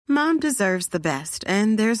Mom deserves the best,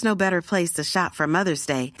 and there's no better place to shop for Mother's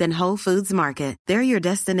Day than Whole Foods Market. They're your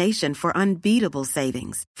destination for unbeatable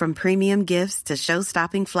savings, from premium gifts to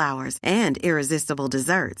show-stopping flowers and irresistible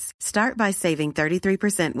desserts. Start by saving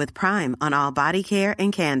 33% with Prime on all body care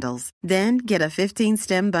and candles. Then get a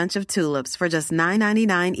 15-stem bunch of tulips for just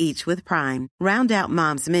 $9.99 each with Prime. Round out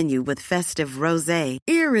Mom's menu with festive rosé,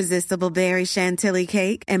 irresistible berry chantilly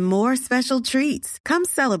cake, and more special treats. Come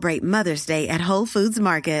celebrate Mother's Day at Whole Foods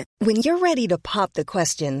Market. When you're ready to pop the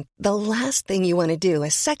question, the last thing you want to do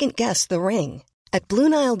is second-guess the ring. At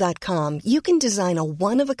BlueNile.com, you can design a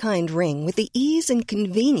one-of-a-kind ring with the ease and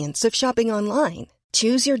convenience of shopping online.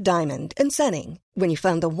 Choose your diamond and setting. When you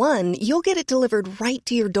find the one, you'll get it delivered right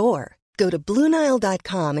to your door. Go to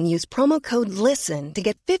BlueNile.com and use promo code LISTEN to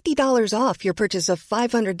get $50 off your purchase of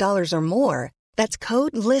 $500 or more. That's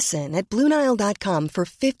code LISTEN at BlueNile.com for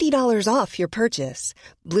 $50 off your purchase.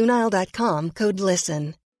 BlueNile.com, code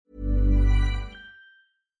LISTEN.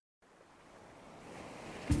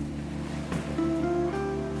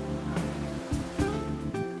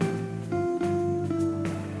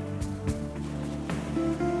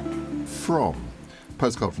 From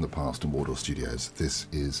Postcard from the Past and Wardour Studios, this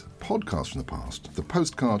is Podcast from the Past, the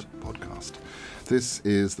Postcard Podcast. This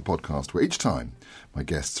is the podcast where each time my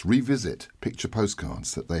guests revisit picture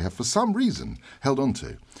postcards that they have for some reason held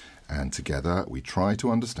onto, and together we try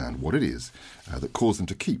to understand what it is that caused them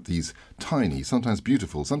to keep these tiny, sometimes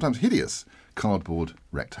beautiful, sometimes hideous cardboard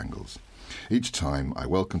rectangles. Each time I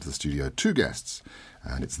welcome to the studio two guests,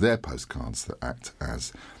 and it's their postcards that act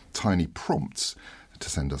as tiny prompts to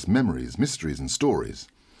send us memories, mysteries and stories,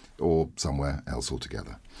 or somewhere else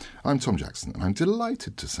altogether. I'm Tom Jackson, and I'm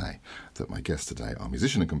delighted to say that my guests today are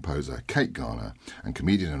musician and composer Kate Garner and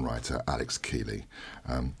comedian and writer Alex Keeley.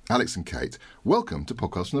 Alex and Kate, welcome to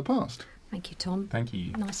Podcast from the Past. Thank you, Tom. Thank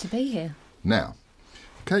you. Nice to be here. Now,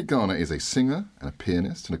 Kate Garner is a singer and a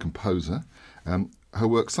pianist and a composer. Her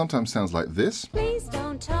work sometimes sounds like this. Please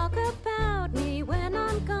don't talk about me when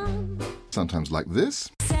I'm gone. Sometimes like this.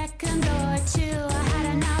 Second or two, I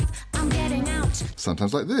had enough, I'm getting out.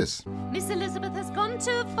 Sometimes like this. Miss Elizabeth has gone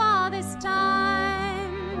too far this time.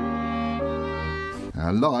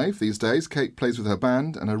 Live these days, Kate plays with her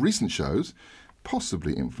band, and her recent shows,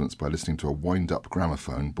 possibly influenced by listening to a wind-up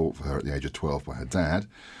gramophone bought for her at the age of 12 by her dad,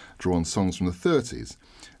 draw on songs from the 30s,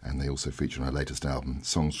 and they also feature on her latest album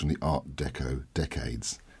songs from the Art Deco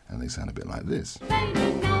decades, and they sound a bit like this. Baby,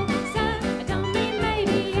 no, sir, I don't mean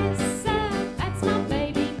maybe, yes, sir, that's not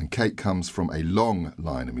baby. And Kate comes from a long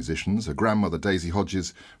line of musicians. Her grandmother, Daisy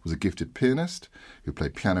Hodges, was a gifted pianist who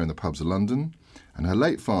played piano in the pubs of London, and her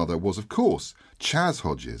late father was, of course, Chas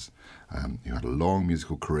Hodges, who had a long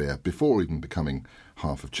musical career before even becoming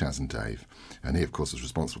half of Chas and Dave. And he, of course, was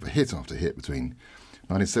responsible for hit after hit between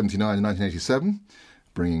 1979 and 1987,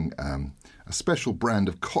 bringing a special brand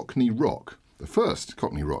of Cockney rock, the first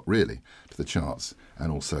Cockney rock, really, to the charts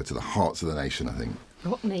and also to the hearts of the nation, I think.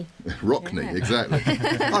 Rockney. Rockney, Yeah. Exactly.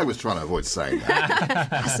 I was trying to avoid saying that.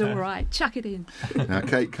 That's all right. Chuck it in. Now,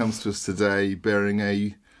 Kate comes to us today bearing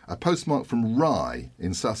a postmark from Rye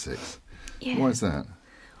in Sussex. Yeah. Why is that?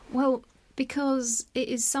 Well, because it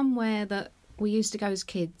is somewhere that we used to go as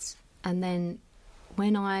kids, and then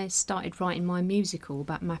when I started writing my musical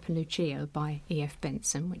about Mappa Lucia by E.F.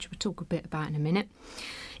 Benson, which we'll talk a bit about in a minute,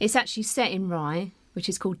 it's actually set in Rye, which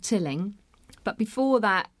is called Tilling. But before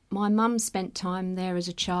that, my mum spent time there as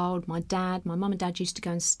a child. My mum and dad used to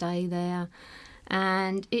go and stay there.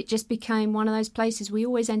 And it just became one of those places we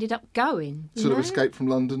always ended up going. Sort of escape from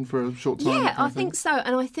London for a short time? Yeah, I think so.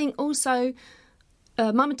 And I think also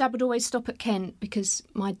mum and dad would always stop at Kent because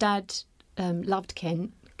my dad loved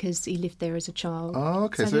Kent because he lived there as a child. Oh,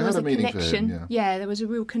 okay. So there it was had a meaning connection. for him, Yeah, there was a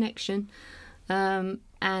real connection.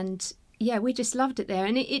 And yeah, we just loved it there.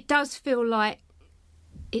 And it does feel like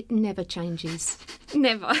it never changes.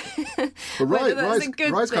 Never. But Rye's a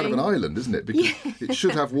good Rye's kind of thing. an island, isn't it? Because it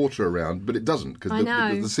should have water around, but it doesn't because I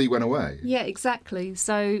know. the sea went away. Yeah, exactly.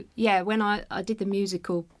 So, yeah, when I did the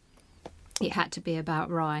musical, it had to be about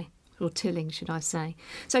Rye, or Tilling, should I say.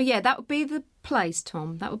 So, yeah, that would be the place,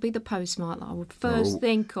 Tom. That would be the postmark that I would first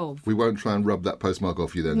think of. We won't try and rub that postmark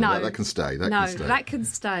off you then. No. That can stay. That can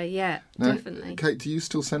stay. Yeah, Now, definitely. Kate, do you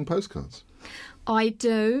still send postcards? I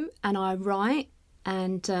do, and I write.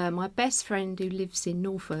 And my best friend who lives in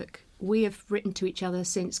Norfolk, we have written to each other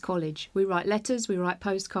since college. We write letters, we write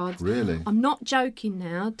postcards. Really? I'm not joking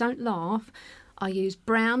now, don't laugh. I use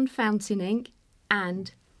brown fountain ink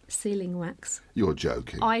and sealing wax. You're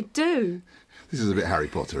joking. I do. This is a bit Harry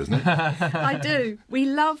Potter, isn't it? I do. We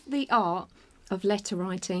love the art of letter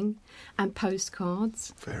writing and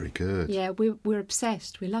postcards. Very good. Yeah, we're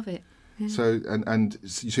obsessed. We love it. So and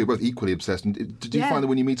so you're both equally obsessed. And did you Yeah. find that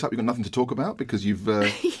when you meet up, you've got nothing to talk about because you've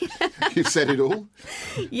you've said it all?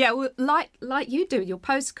 Yeah, well, like you do your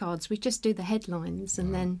postcards, we just do the headlines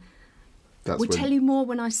and then That's we'll when- tell you more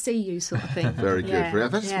when I see you, sort of thing. Very good. Yeah,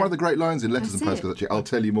 That's yeah. one of the great lines in letters That's and it. postcards. Actually, I'll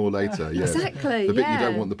tell you more later. Yeah. Exactly, The bit you yeah.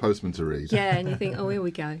 don't want the postman to read. Yeah, and you think, oh, here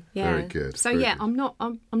we go. Yeah. Very good, So very yeah, good.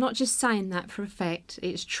 I'm not just saying that for effect.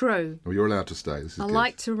 It's true. Well, you're allowed to stay. This is I good.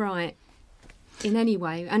 like to write in any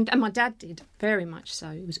way, and my dad did very much so.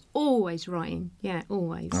 He was always writing. Yeah,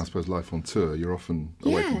 always. I suppose life on tour, you're often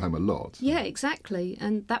away from Yeah. home a lot. Yeah, exactly.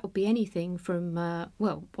 And that would be anything from,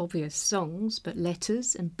 well, obvious songs, but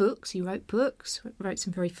letters and books. He wrote books, wrote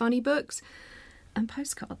some very funny books, and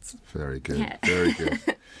postcards. Very good. Yeah. Very good.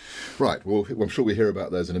 Right. Well, I'm sure we'll hear about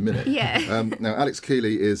those in a minute. Yeah. Now, Alex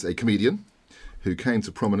Keeley is a comedian who came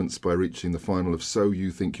to prominence by reaching the final of So You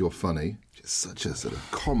Think You're Funny. Which is such a sort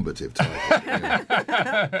of combative title.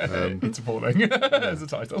 Yeah. It's appalling as a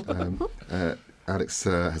title. Alex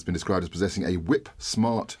has been described as possessing a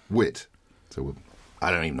whip-smart wit. So I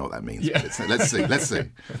don't even know what that means. Yeah. But let's see.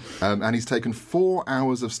 And he's taken 4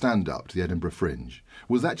 hours of stand-up to the Edinburgh Fringe.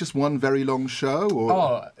 Was that just one very long show? Or?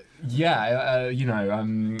 Oh, yeah,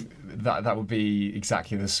 that would be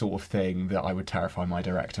exactly the sort of thing that I would terrify my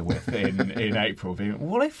director with in April. Being,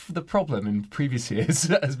 what if the problem in previous years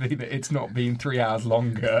has been that it's not been 3 hours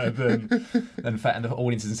longer than and the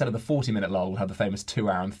audiences, instead of the 40-minute lull, will have the famous 2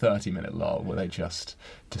 hour and 30-minute lull where they just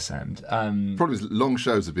descend. The problem is long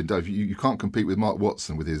shows have been done. You can't compete with Mark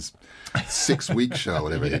Watson with his 6-week show or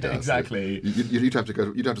whatever he Yeah, does. exactly. You'd have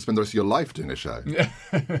to spend the rest of your life doing a show.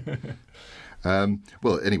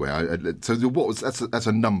 Well, anyway, so that's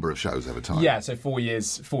a number of shows over time. Yeah, so 4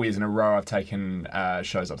 years in a row I've taken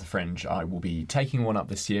shows up the Fringe. I will be taking one up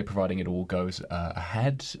this year, providing it all goes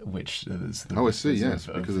ahead, which is the Oh, I see. reason Yes,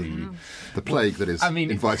 because of the the plague that is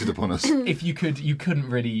invited upon us. if you couldn't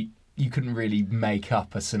really make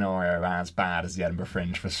up a scenario as bad as the Edinburgh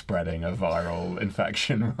Fringe for spreading a viral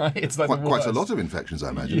infection, right? It's like Quite a the lot of infections, I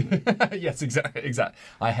imagine. worst. Yes, exactly.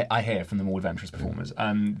 I hear from the more adventurous performers.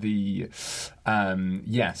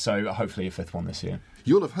 So hopefully a fifth one this year.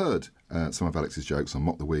 You'll have heard some of Alex's jokes on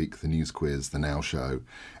Mock the Week, the News Quiz, the Now Show,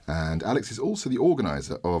 and Alex is also the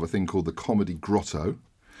organiser of a thing called the Comedy Grotto,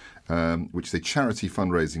 which is a charity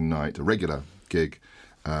fundraising night, a regular gig,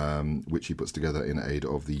 which he puts together in aid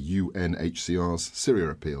of the UNHCR's Syria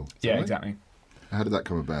appeal. Is that Yeah, right? exactly. How did that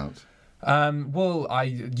come about? Well, I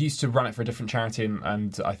used to run it for a different charity,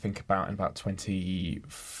 and I think in about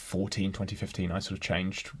 2014, 2015, I sort of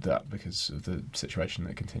changed that because of the situation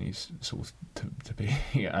that continues sort of to be.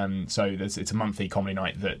 So it's a monthly comedy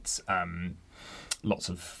night that lots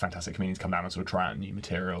of fantastic comedians come down and sort of try out new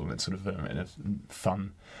material, and it's sort of in a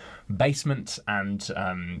fun basement, and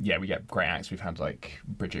we get great acts. We've had like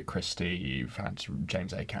Bridget Christie, we've had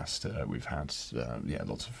James Acaster, we've had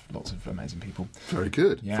lots of amazing people Very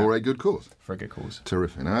good. Yeah. For a good cause. for a good cause.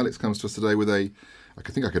 Terrific. Now, Alex comes to us today with I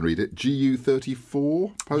think I can read it,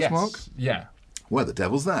 GU34 postmark. Yes. Yeah. Where the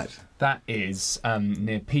devil's that? That is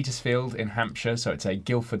near Petersfield in Hampshire, so it's a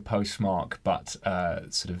Guildford postmark, but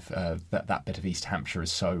that bit of East Hampshire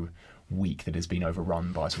is so weak that it's been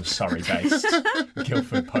overrun by sort of Surrey-based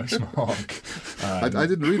Guildford postmark. I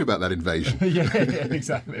didn't read about that invasion yeah,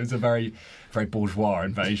 exactly. It was a very, very bourgeois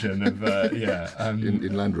invasion of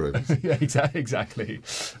in Land Rovers. yeah, exactly.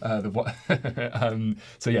 So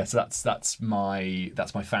that's my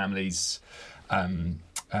family's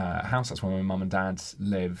house. That's where my mum and dad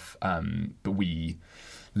live. But we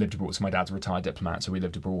lived abroad. So my dad's a retired diplomat, so we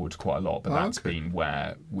lived abroad quite a lot. But that's been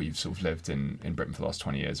where we've sort of lived in Britain for the last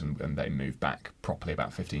 20 years, and they moved back properly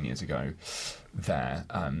about 15 years ago there.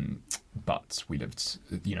 But we lived,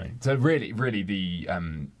 so really the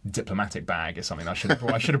diplomatic bag is something I should have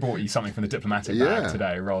brought. I should have brought you something from the diplomatic bag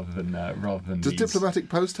today rather than Does these. Diplomatic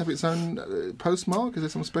Post have its own postmark? Is there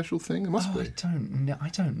some special thing? There must be. I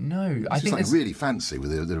don't know. It's just like really fancy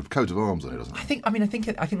with a coat of arms on it, doesn't it?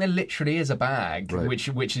 I think there literally is a bag, Right.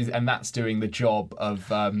 which is, and that's doing the job of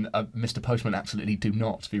Mr. Postman. Absolutely, do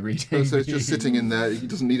not be reading. So it's just sitting in there. It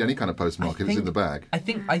doesn't need any kind of postmark if it's in the bag.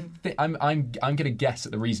 I'm going to guess that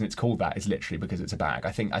the reason it's called that is literally because it's a bag.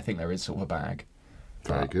 I think there is sort of a bag.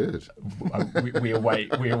 Very good. We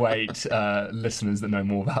await listeners that know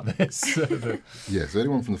more about this. Yes,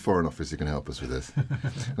 anyone from the Foreign Office who can help us with this.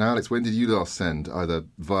 Now, Alex, when did you last send, either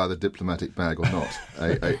via the diplomatic bag or not,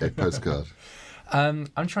 a postcard? I'm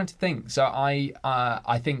trying to think. So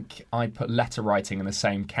I think I put letter writing in the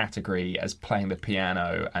same category as playing the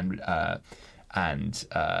piano and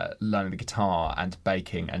learning the guitar and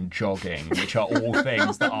baking and jogging, which are all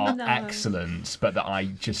things that are excellent, but that I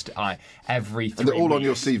every 3 And they're all on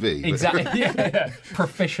your weeks- CV. but- Exactly, yeah.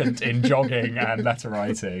 Proficient in jogging and letter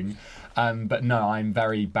writing. But no, I'm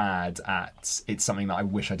very bad at. It's something that I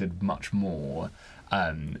wish I did much more.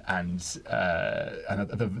 And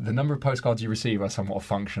the number of postcards you receive are somewhat a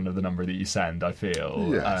function of the number that you send, I feel.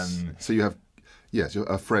 Yes. So you have, you're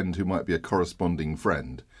a friend who might be a corresponding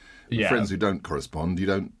friend. Yeah. Friends who don't correspond, you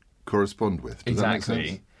don't correspond with. Does that make Exactly.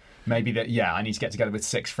 sense? Maybe that. Yeah, I need to get together with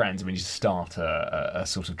 6 friends, and we need to start a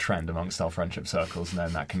sort of trend amongst our friendship circles, and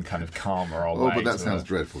then that can kind of calm our way. Oh, but that to sounds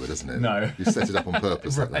dreadful, doesn't it? No. You set it up on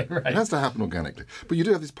purpose like that. Right. It has to happen organically. But you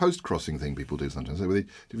do have this post-crossing thing people do sometimes. So have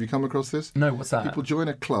you come across this? No, what's that? People join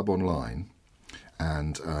a club online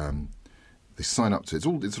and they sign up to it.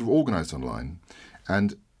 It's sort of organised online,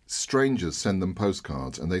 and strangers send them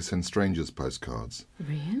postcards and they send strangers postcards.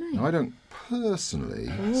 Really? Now, I don't personally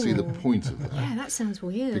see the point of that. Yeah, that sounds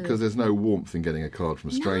weird. Because there's no warmth in getting a card from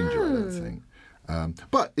a stranger, I don't No. think.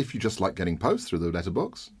 But if you just like getting posts through the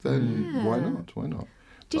letterbox, then why not? Why not?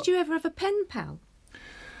 Did you ever have a pen pal?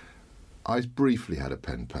 I briefly had a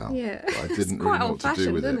pen pal. Yeah. But I It's didn't quite really know what to do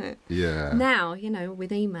old-fashioned, with isn't it. it? Yeah. Now,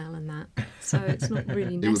 with email and that, so it's not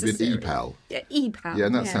really It would be necessary. an e-pal. Yeah, e-pal. Yeah,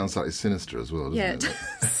 and that sounds slightly sinister as well, doesn't Yeah, it? it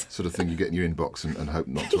That sort of thing you get in your inbox and hope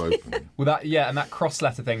not to open. Well, and that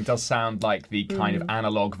cross-letter thing does sound like the kind of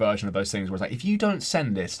analog version of those things where it's like, if you don't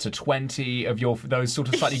send this to 20 of those sort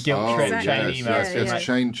of slightly guilt-tripped yes, chain yes, emails, yes, it's like,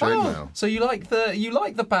 chain mail. so you like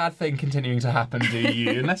the bad thing continuing to happen, do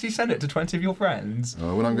you? Unless you send it to 20 of your friends.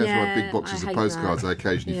 When I'm going through my Yeah, big boxes I of hate postcards, that. I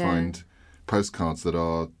occasionally Yeah. find postcards that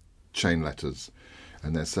are chain letters.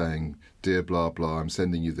 And they're saying, dear blah, blah, I'm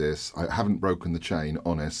sending you this. I haven't broken the chain,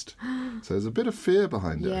 honest. So there's a bit of fear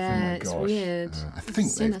behind it, I Yeah, think. it's gosh. weird. I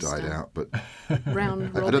think they've died Sinister. out, but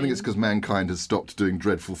Round I don't think it's because mankind has stopped doing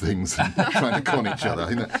dreadful things and trying to con each other. I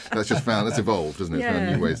think that's evolved, hasn't it?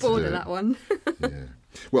 Found new ways to bored do of it. that one. Yeah.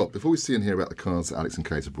 Well, before we see and hear about the cards that Alex and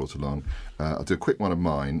Kate have brought along, I'll do a quick one of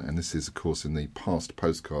mine, and this is, of course, in the past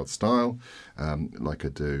postcard style, like I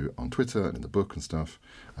do on Twitter and in the book and stuff.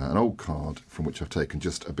 An old card from which I've taken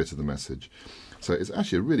just a bit of the message. So it's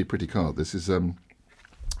actually a really pretty card. This is a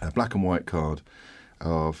black and white card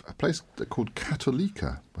of a place called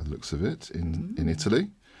Cattolica, by the looks of it, in Italy.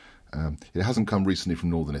 It hasn't come recently from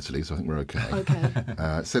northern Italy, so I think we're okay.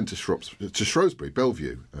 Okay. Sent to Shrewsbury,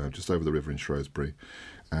 Bellevue, just over the river in Shrewsbury.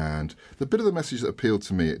 And the bit of the message that appealed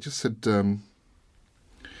to me, it just said, I'm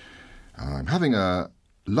having a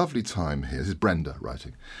lovely time here. This is Brenda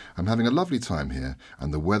writing. I'm having a lovely time here,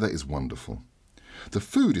 and the weather is wonderful. The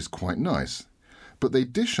food is quite nice, but they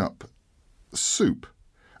dish up soup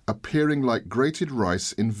appearing like grated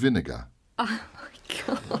rice in vinegar.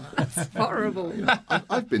 God, that's horrible.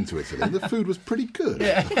 I've been to Italy, and the food was pretty good.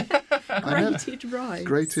 Grated rice.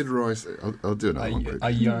 Grated rice. I'll do another one. I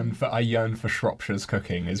yearn for Shropshire's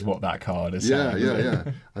cooking, is what that card is Yeah, saying. yeah.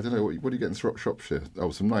 I don't know. What do you get in Shropshire?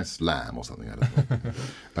 Oh, some nice lamb or something. I don't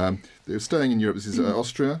know. They were staying in Europe. This is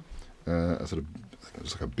Austria. A sort of,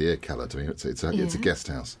 it's like a beer keller to me. It's a guest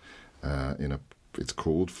house. It's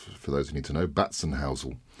called, for those who need to know,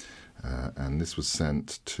 Batzenhausel. And this was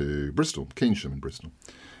sent to Bristol, Keynsham in Bristol.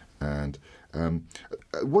 And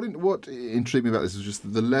what intrigued me about this is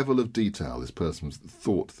just the level of detail this person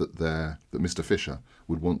thought that Mr. Fisher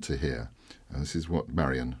would want to hear. And this is what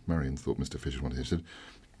Marion thought Mr. Fisher wanted to hear. She said,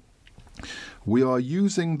 "We are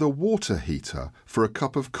using the water heater for a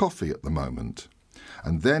cup of coffee at the moment,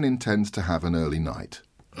 and then intends to have an early night."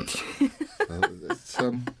 It's,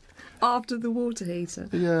 After the water heater.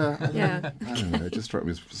 yeah, Yeah. I don't know. It just struck me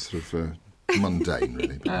as sort of mundane,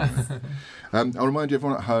 really. I'll remind you,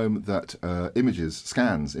 everyone at home, that images,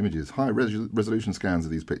 high resolution scans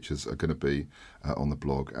of these pictures are going to be on the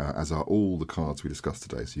blog, as are all the cards we discussed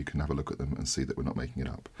today, so you can have a look at them and see that we're not making it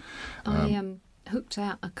up. I hooked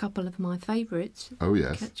out a couple of my favourites. Oh,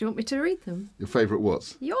 yes. Do you want me to read them? Your favourite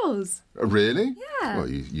what's? Yours. Really? Yeah. Well,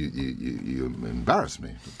 you embarrass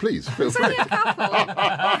me. Please, feel It's free. only a couple.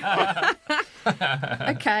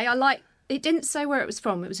 Okay, it didn't say where it was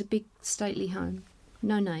from. It was a big stately home.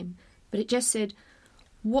 No name. But it just said,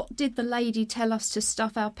 "What did the lady tell us to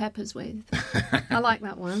stuff our peppers with?" I like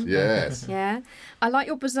that one. Yes. Yeah. I like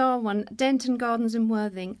your bizarre one. Denton Gardens in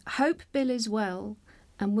Worthing. Hope Bill is well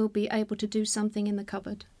and will be able to do something in the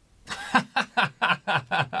cupboard.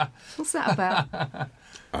 What's that about?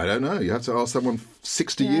 I don't know. You have to ask someone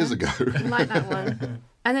 60 Yeah. years ago. I like that one.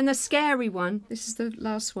 And then the scary one. This is the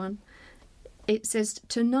last one. It says,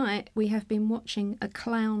 "Tonight we have been watching a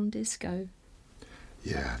clown disco."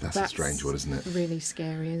 Yeah, that's a strange one, isn't it? Really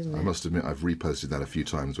scary, isn't it? I must admit, I've reposted that a few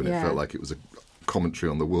times when it Yeah. felt like it was a commentary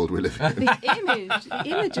on the world we live in. The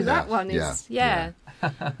image of that one is, yeah.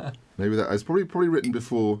 Maybe that it's probably written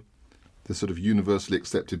before the sort of universally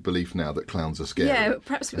accepted belief now that clowns are scary. Yeah,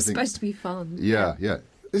 perhaps it was I think- supposed to be fun. Yeah.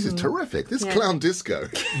 This is terrific. This Yeah. clown disco.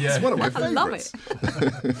 Yeah. It's one of my I love favourites.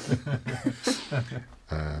 it.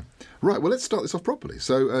 Right, well, let's start this off properly.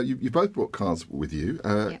 So you've both brought cards with you.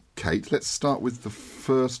 Kate, let's start with the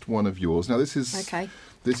first one of yours. Now, this is Okay.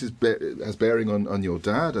 This is has bearing on your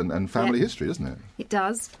dad and family Yeah. history, doesn't it? It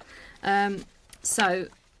does. So,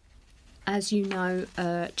 as you know,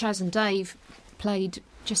 Chaz and Dave played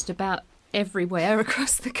just about everywhere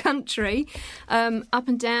across the country, up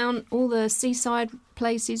and down all the seaside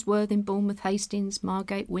places: Worthing, Bournemouth, Hastings,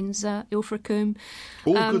 Margate, Windsor, Ilfracombe.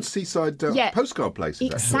 All good seaside postcard places.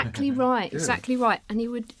 actually. Exactly right, exactly right. And he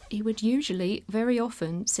would usually, very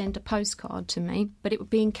often, send a postcard to me, but it would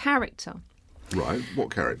be in character. Right,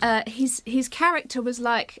 what character? His character was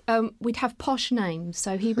like, we'd have posh names,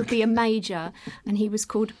 so he would be a major, and he was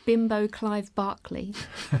called Bimbo Clive Barkley,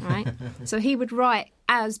 right? So he would write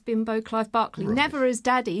as Bimbo Clive Barkley, never as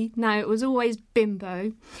Daddy. No, it was always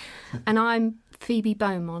Bimbo, and I'm Phoebe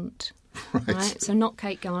Beaumont, right? So not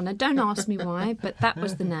Kate Garner. Don't ask me why, but that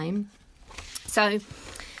was the name. So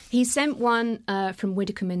he sent one from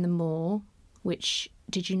Widdicombe in the Moor, which,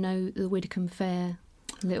 did you know the Widdicombe Fair?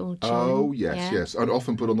 Little tune. Oh, yes, Yeah. yes. And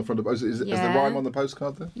often put on the front of... Is the Yeah. rhyme on the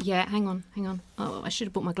postcard there? Yeah, hang on. Oh, I should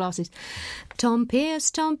have brought my glasses. Tom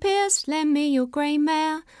Pierce, lend me your grey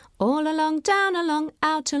mare. All along, down along,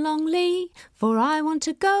 out along Lee. For I want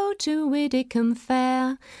to go to Widdicombe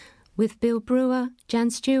Fair. With Bill Brewer,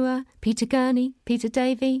 Jan Stewart, Peter Gurney, Peter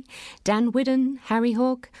Davey, Dan Whiddon, Harry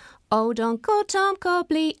Hawke, old Uncle Tom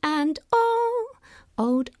Cobley and all.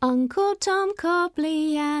 Old Uncle Tom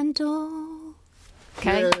Cobley and all.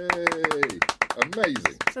 Okay. Yay!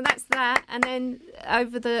 Amazing. So that's that, and then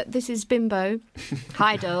this is Bimbo.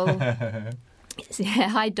 Hi, Dole. Yeah,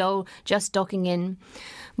 hi, Dole. Just docking in.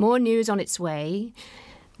 More news on its way.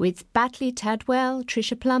 With Batley Tadwell,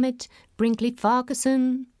 Tricia Plummet, Brinkley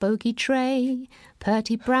Farquharson, Bogey Tray,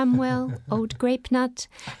 Purty Bramwell, Old Grape Nut,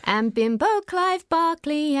 and Bimbo Clive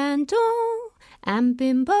Barkley and all. And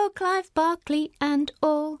Bimbo Clive Barkley and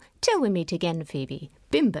all. Till we meet again, Phoebe.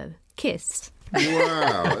 Bimbo, kiss.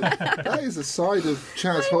 Wow. That is a side of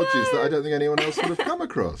Chaz Hodges that I don't think anyone else would have come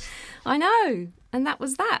across. I know, and that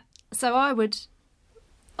was that. So I would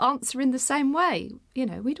answer in the same way. You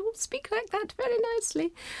know, we'd all speak like that very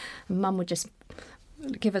nicely. And Mum would just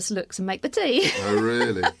give us looks and make the tea. Oh,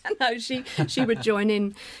 really? No, she would join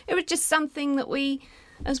in. It was just something that we,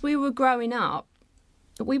 as we were growing up,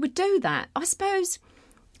 we would do that. I suppose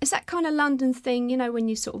it's that kind of London thing, you know, when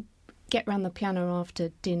you sort of get round the piano after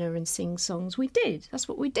dinner and sing songs. We did. That's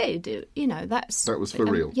what we did. You know, that was for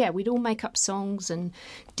real. Yeah, we'd all make up songs and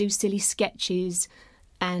do silly sketches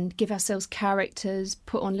and give ourselves characters,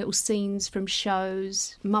 put on little scenes from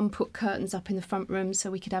shows. Mum put curtains up in the front room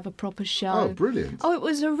so we could have a proper show. Oh, brilliant. Oh, it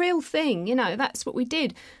was a real thing, you know, that's what we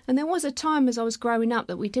did. And there was a time as I was growing up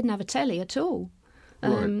that we didn't have a telly at all.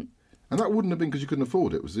 Right. And that wouldn't have been because you couldn't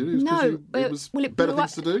afford it, was it? It was 'cause No, it was well, it better blew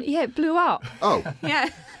things up. to do? Yeah, it blew up. Oh, Yeah.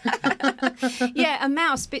 Yeah, a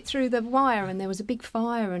mouse bit through the wire and there was a big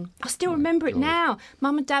fire, and I still remember it now.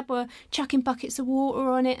 Mum and Dad were chucking buckets of water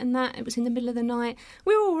on it and that. It was in the middle of the night.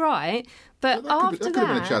 We were all right, but that after could have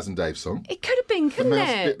been a Chaz and Dave song. it could have been, The couldn't mouse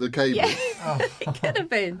it? bit the cable. Yeah, it could have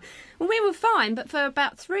been. Well, we were fine, but for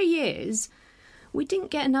about 3 years, we didn't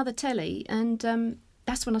get another telly, and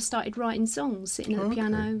that's when I started writing songs, sitting at the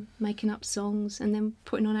piano, making up songs, and then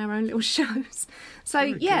putting on our own little shows. So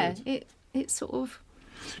Very yeah, good. it sort of.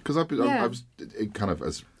 Because I Yeah. was kind of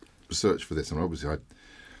as research for this, and obviously I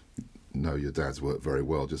know your dad's work very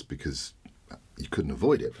well just because you couldn't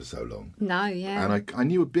avoid it for so long. No, yeah. And I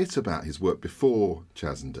knew a bit about his work before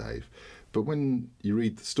Chaz and Dave, but when you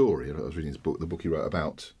read the story, and I was reading his book, the book he wrote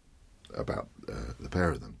about the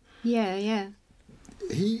pair of them, Yeah.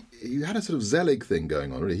 he had a sort of Zelig thing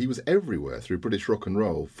going on, really. He was everywhere through British rock and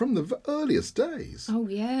roll from the earliest days. Oh,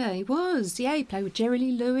 yeah, he was. Yeah, he played with Jerry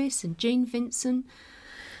Lee Lewis and Gene Vincent.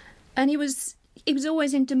 And he was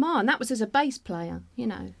always in demand. That was as a bass player, you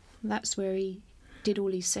know. That's where he did all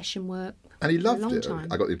his session work. And he for a loved long it. time.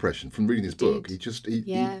 I got the impression from reading his book.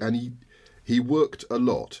 Yeah. He worked a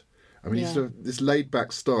lot. I mean, Yeah. sort of this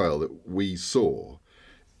laid-back style that we saw.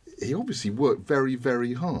 He obviously worked very,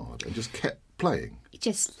 very hard and just kept playing. He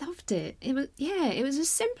just loved it. It was as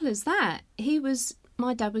simple as that.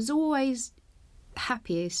 My dad was always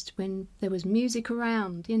happiest when there was music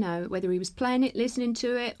around, you know, whether he was playing it, listening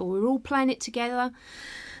to it, or we were all playing it together.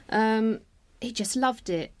 he just loved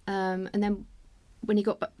it. And then when he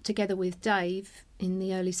got back together with Dave in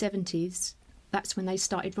the early 70s, that's when they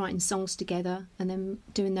started writing songs together and then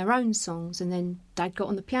doing their own songs. And then Dad got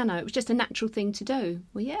on the piano. It was just a natural thing to do.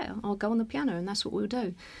 Well, yeah, I'll go on the piano, and that's what we'll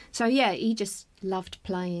do. So, yeah, he just loved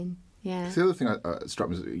playing. Yeah. The other thing that struck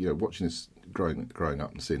me was, watching this growing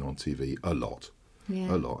up and seeing on TV a lot, and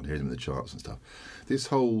hearing them in the charts and stuff. This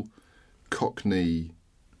whole Cockney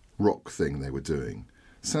rock thing they were doing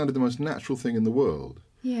sounded the most natural thing in the world.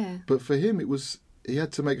 Yeah. But for him, he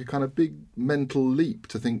had to make a kind of big mental leap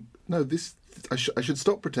to think, no, I should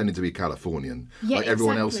stop pretending to be Californian like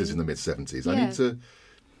everyone else is in the mid-70s. Yeah. I need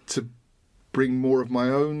to bring more of my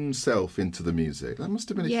own self into the music. That must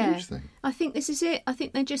have been a huge thing. I think this is it. I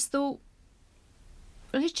think they just thought,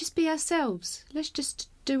 let's just be ourselves. Let's just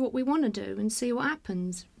do what we want to do and see what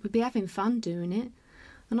happens. We'd be having fun doing it.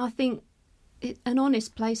 And I think an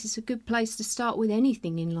honest place is a good place to start with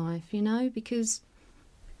anything in life, because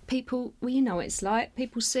people, well, you know what it's like.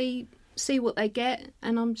 People see what they get,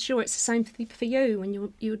 and I'm sure it's the same for you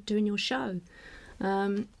when you're doing your show.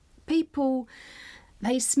 People,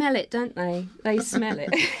 they smell it, don't they? They smell it.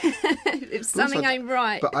 If something ain't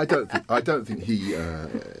right. But I don't think I don't think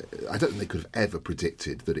they could have ever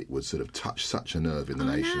predicted that it would sort of touch such a nerve in the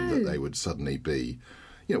nation that they would suddenly be,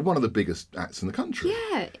 one of the biggest acts in the country.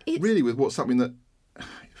 Yeah, really, with something that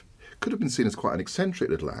could have been seen as quite an eccentric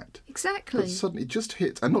little act. Exactly. But suddenly it just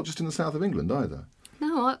hit, and not just in the south of England either.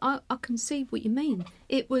 No, I can see what you mean.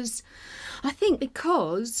 It was, I think,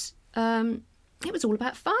 because it was all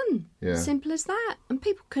about fun. Yeah. Simple as that. And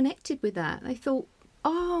people connected with that. They thought,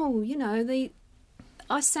 I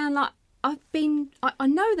sound like I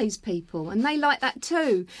know these people, and they like that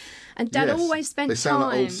too. And Dad always spent time. They sound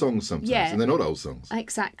like old songs sometimes, and they're not old songs.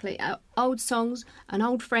 Exactly. Old songs and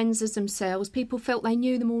old friends as themselves. People felt they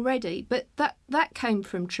knew them already. But that came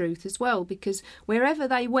from truth as well, because wherever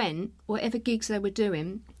they went, whatever gigs they were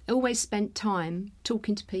doing, always spent time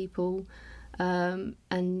talking to people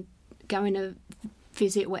and going to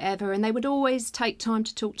visit whatever, and they would always take time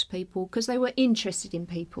to talk to people because they were interested in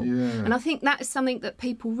people. And I think that is something that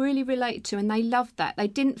people really related to, and they loved that. They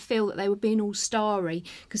didn't feel that they were being all starry,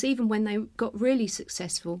 because even when they got really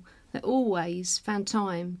successful, they always found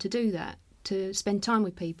time to do that, to spend time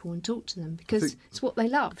with people and talk to them, because it's what they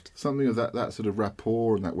loved. Something of that sort of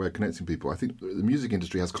rapport and that way of connecting people. I think the music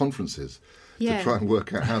industry has conferences to try and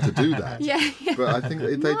work out how to do that. But I think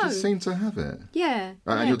they just seem to have it.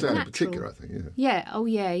 And your dad in particular, I think.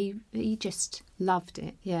 He just loved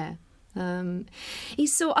it. I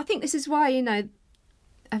think this is why,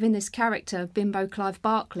 having this character, Bimbo Clive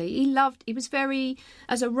Barclay, he was very,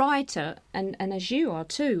 as a writer, and as you are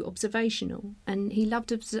too, observational, and he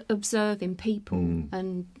loved observing people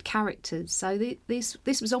and characters. So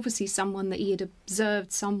this was obviously someone that he had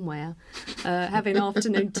observed somewhere, having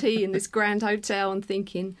afternoon tea in this grand hotel and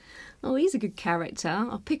thinking, oh, he's a good character,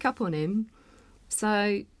 I'll pick up on him.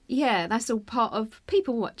 So, that's all part of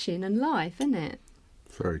people watching and life, isn't it?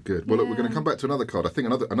 Very good. Well, look, we're going to come back to another card. I think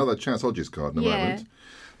another Chance Hodges card in a moment.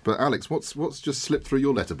 But Alex, what's just slipped through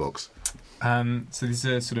your letterbox? So this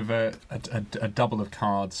is sort of a double of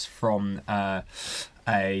cards from my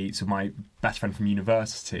best friend from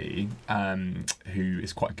university, who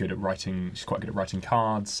is quite good at writing. She's quite good at writing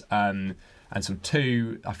cards. And sort of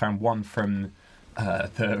two, I found one from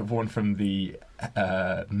the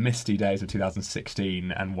misty days of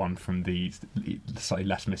 2016 and one from the slightly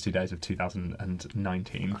less misty days of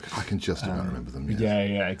 2019. I can just about remember them. Yes.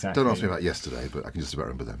 Yeah, exactly. Don't ask me about yesterday, but I can just about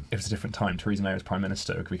remember them. It was a different time. Theresa May was Prime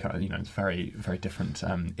Minister. It could be kind of, it's a very, very different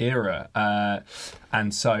era.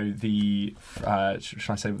 And so should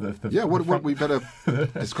I say the what we better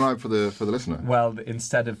describe for the listener? Well,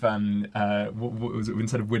 instead of what was it?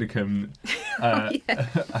 Instead of Widdicombe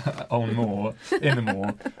on Moor in the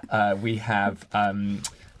Moor, we have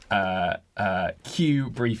Q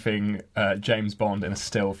briefing James Bond in a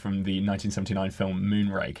still from the 1979 film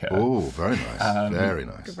Moonraker. Oh, very nice. Very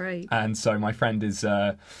nice. Great. And so my friend is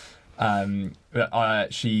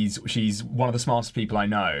she's one of the smartest people I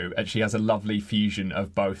know, and she has a lovely fusion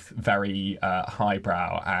of both very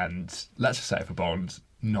highbrow and, let's just say for Bond,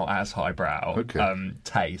 not as highbrow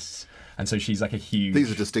tastes. And so she's like a huge...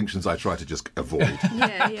 These are distinctions I try to just avoid.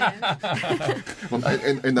 Yeah. Well,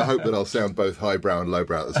 in the hope that I'll sound both highbrow and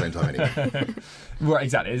lowbrow at the same time anyway. Right,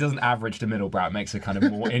 exactly. It doesn't average to middle brow. It makes a kind of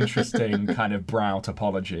more interesting kind of brow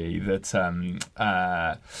topology that...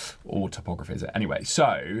 or topography, is it? Anyway,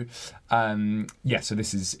 so... so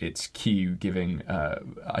it's Q giving, I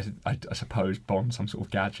suppose, Bond some sort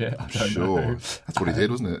of gadget. I don't know. That's what he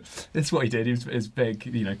did, wasn't it? It's what he did. He was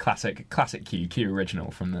big, classic Q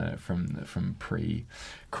original from from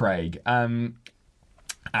pre-Craig. And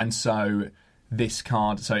so this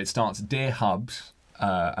card, so it starts, Dear Hubs,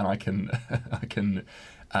 and I can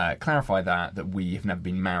clarify that we have never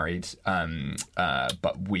been married,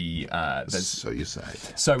 but we So you say.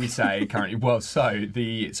 so we say currently. Well, so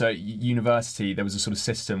university, there was a sort of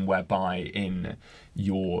system whereby in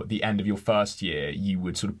the end of your first year, you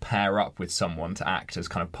would sort of pair up with someone to act as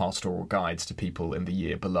kind of pastoral guides to people in the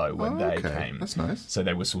year below when they came. That's nice. So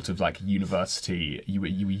they were sort of like university. You were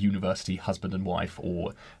university husband and wife,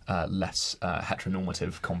 or less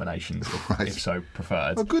heteronormative combinations, if so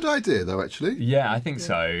preferred. A good idea, though. Actually, Yeah, I think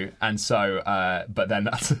so. And so, but then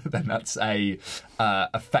that's a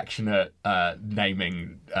affectionate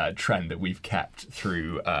naming trend that we've kept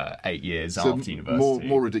through 8 years so after university.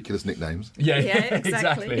 more ridiculous nicknames. Yeah,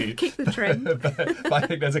 exactly. Keep the trend. but I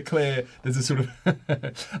think there's a sort of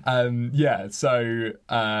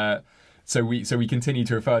So we continue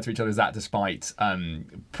to refer to each other as that, despite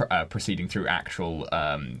proceeding through actual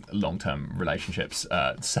long-term relationships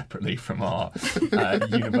separately from our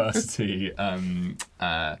university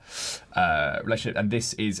relationship. And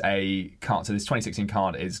this is a card. So this 2016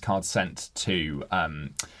 card is card sent to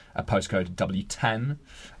a postcode W10,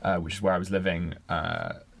 which is where I was living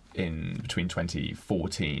in between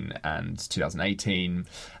 2014 and 2018,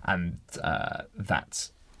 and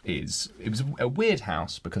it was a weird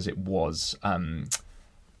house because it was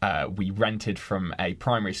we rented from a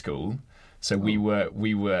primary school. So we were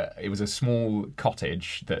it was a small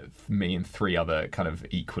cottage that me and 3 other kind of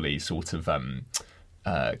equally sort of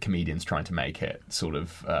comedians trying to make it sort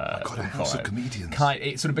of a house of comedians.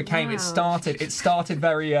 It sort of became Wow. it started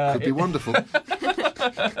very Could be wonderful.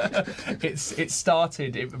 it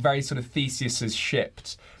started very sort of Theseus'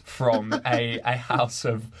 shipped from a house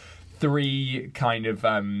of 3 kind of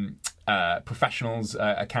professionals,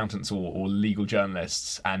 accountants or legal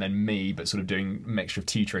journalists, and then me, but sort of doing a mixture of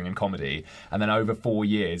tutoring and comedy. And then over 4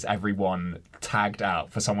 years, everyone tagged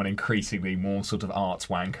out for someone increasingly more sort of arts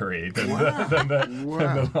wankery than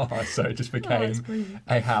the last. So it just became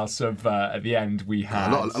a house of, at the end we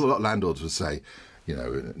had... A lot of landlords would say, no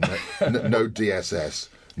DSS,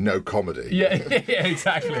 no comedy. Yeah,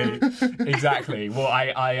 exactly. Well,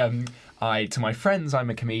 I to my friends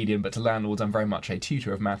I'm a comedian, but to landlords I'm very much a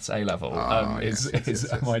tutor of maths A level. Is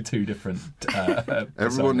my 2 different. Everyone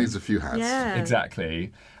personas. needs a few hats. Yeah.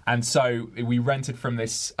 Exactly. And so we rented from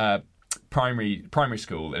this primary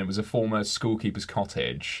school, and it was a former schoolkeeper's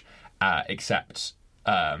cottage, except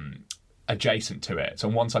adjacent to it. So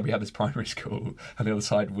on one side we had this primary school, and the other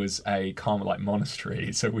side was a Carmelite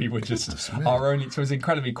monastery. So we were just so it was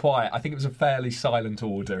incredibly quiet. I think it was a fairly silent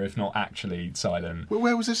order, if not actually silent.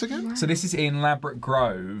 Where was this again? So this is in Ladbroke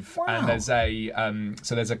Grove, Wow. and there's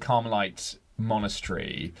a Carmelite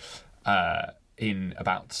monastery in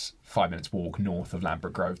about 5 minutes walk north of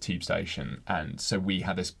Ladbroke Grove tube station. And so we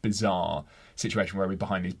had this bizarre situation where we were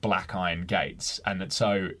behind these black iron gates, and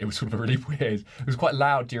so it was sort of a really weird. It was quite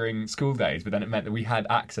loud during school days, but then it meant that we had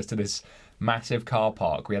access to this massive car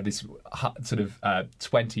park. We had this sort of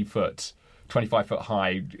 25 foot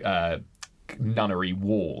high nunnery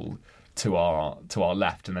wall to our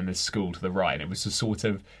left, and then the school to the right. And it was a sort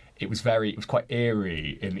of. It was quite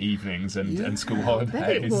eerie in evenings and school holidays. I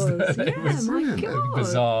bet it was. It was my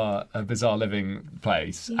God. a bizarre living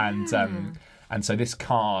place. Yeah. And so this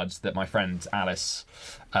card that my friend Alice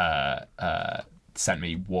sent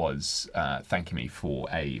me was thanking me for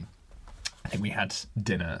I think we had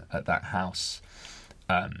dinner at that house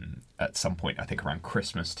at some point, I think around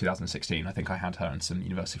Christmas 2016. I think I had her and some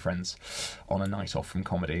university friends on a night off from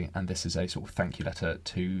comedy, and this is a sort of thank you letter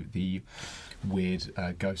to the weird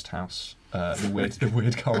ghost house, the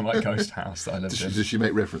weird Carmelite ghost house that I lived in. Does she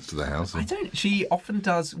make reference to the house? I don't. She often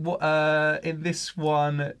does. In this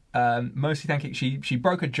one, mostly thanking. She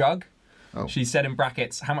broke a jug. Oh. She said in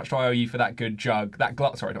brackets, "How much do I owe you for that good jug?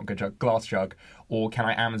 Glass jug, or can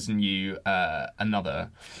I Amazon you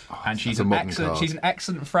another?" And she's that's a modern card. She's an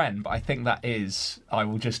excellent friend, but I think that is. I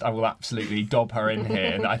will absolutely dob her in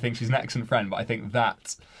here. I think she's an excellent friend, but I think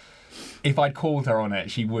that. If I'd called her on it,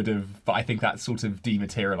 she would have. But I think that sort of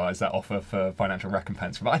dematerialised that offer for financial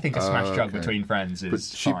recompense. But I think a smash jug okay. between friends is. But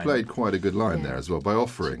she fine. played quite a good line there as well by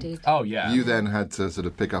offering. She did. Oh yeah. You then had to sort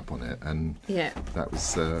of pick up on it, and Yeah, that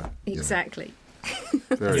was exactly.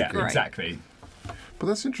 very Yeah, good. exactly. But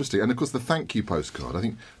that's interesting. And of course, the thank you postcard. I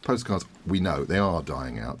think postcards, we know they are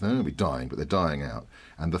dying out. They're not going to be dying, but they're dying out.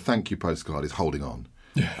 And the thank you postcard is holding on.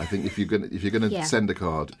 I think if you're going to Yeah. send a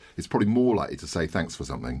card, it's probably more likely to say thanks for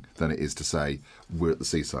something than it is to say we're at the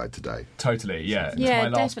seaside today. Totally, yeah. Yeah,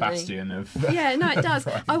 it's my last definitely. bastion of. Yeah, no, it does.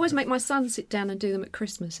 Right. I always make my son sit down and do them at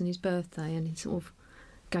Christmas and his birthday, and he sort of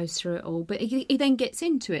goes through it all, but he then gets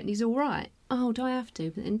into it and he's all right. Oh, do I have to?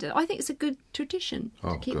 But then I think it's a good tradition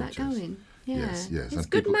to keep that going. Yeah, Yes, yes. It's And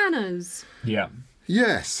good people- manners. Yeah.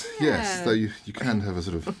 Yes, yes. Yeah. Though you can have a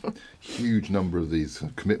sort of huge number of these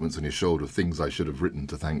commitments on your shoulder, things I should have written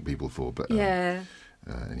to thank people for. But Yeah.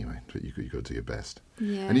 anyway, but you got to do your best.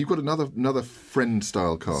 Yeah. And you've got another friend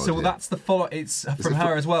style card. So here. that's the follow. It's from it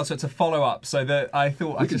her as well. So it's a follow up. So that I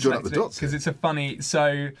thought We I can just join up the dots because here. it's a funny.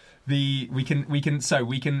 So we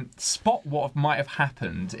can spot what might have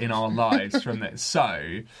happened in our lives from this.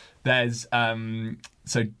 So there's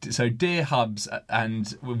so Dear Hubs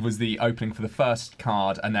and was the opening for the first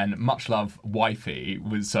card, and then Much Love Wifey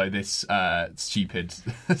was this stupid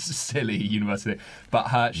silly university.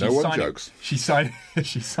 But she's No one signing, jokes. She's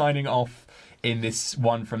signing off in this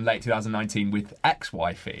one from late 2019 with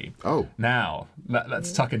Ex-Wifey. Oh. Now,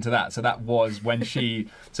 let's tuck into that. So that was when she...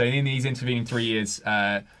 So in these intervening 3 years,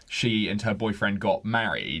 she and her boyfriend got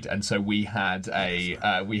married, and so we had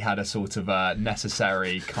a sort of a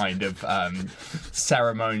necessary kind of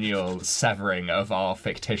ceremonial severing of our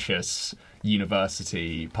fictitious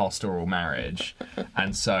university pastoral marriage,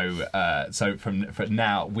 and so from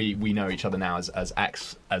now we know each other now as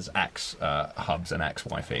ex Hubs and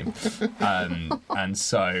Ex-Wifey, and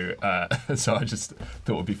so I just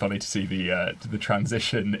thought it would be funny to see the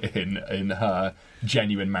transition in her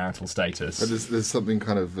genuine marital status. And there's something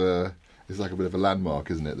kind of. It's like a bit of a landmark,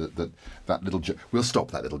 isn't it? That little joke. We'll stop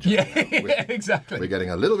that little joke. Yeah, We're exactly. We're getting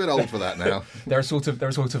a little bit old for that now. There are sort of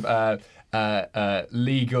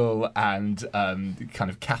legal and kind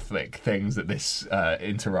of Catholic things that this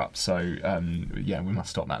interrupts. So we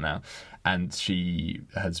must stop that now. And she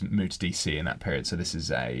has moved to DC in that period. So this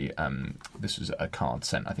was a card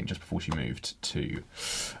sent, I think, just before she moved to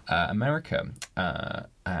America,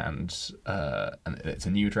 and it's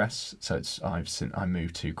a new address. So I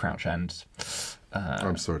moved to Crouch End.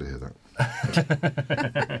 I'm sorry to hear that.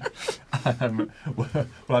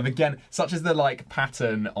 Well, again, such is the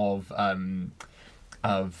pattern of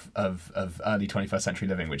early 21st century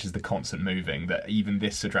living, which is the constant moving, that even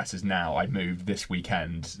this address is now, I moved this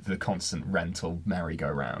weekend, the constant rental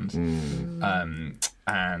merry-go-round.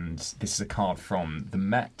 And this is a card from the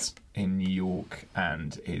Met in New York,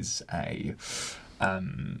 and is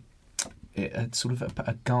it's sort of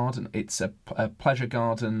a garden. It's a pleasure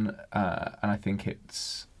garden, and I think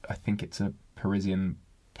it's a Parisian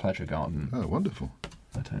pleasure garden. Oh, wonderful.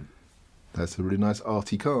 I don't. That's a really nice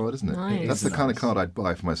arty card, isn't it? Nice. That's the kind of card I'd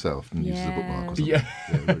buy for myself and use as a bookmark or something. Yeah.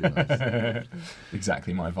 Really nice.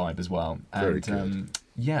 Exactly my vibe as well. Very And,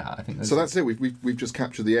 good. I think So that's it. We've just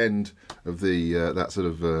captured the end of the that sort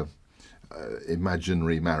of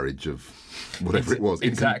imaginary marriage of whatever it was.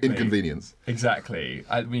 Exactly. Inconvenience. Exactly.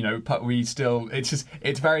 But we still. It's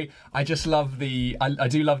very. I just love the. I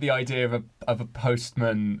do love the idea of a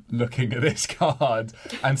postman looking at this card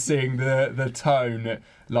and seeing the tone,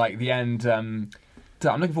 like the end.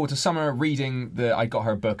 I'm looking forward to summer reading I got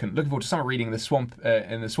her a book, and looking forward to summer reading in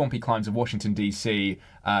the swampy climes of Washington DC.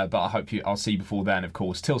 But I'll see you before then, of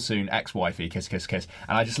course. Till soon, Ex-Wifey, kiss, kiss, kiss.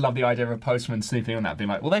 And I just love the idea of a postman snooping on that, being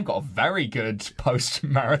like, well, they've got a very good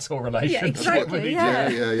post-marital relationship. Yeah, exactly, with each yeah.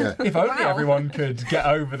 other. Yeah. If only everyone could get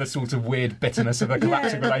over the sort of weird bitterness of a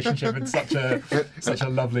collapsing relationship in such a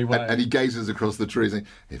lovely way. And he gazes across the trees saying,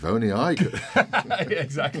 if only I could.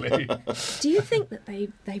 Exactly. Do you think that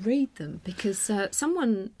they read them? Because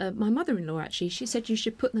my mother-in-law actually, she said you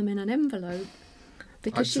should put them in an envelope,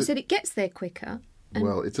 because she said it gets there quicker.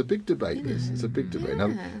 Well, it's a big debate, this. It's a big debate.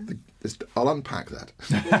 Now, I'll unpack that.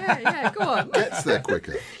 Yeah, go on. Gets there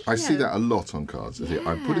quicker. I see that a lot on cards.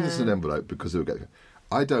 I'm putting this in an envelope because it will get.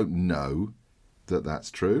 I don't know that that's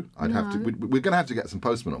true. I'd have to. We're going to have to get some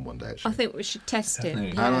postmen on one day, actually. I think we should test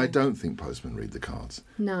Definitely. it. And yeah. I don't think postmen read the cards.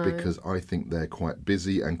 No. Because I think they're quite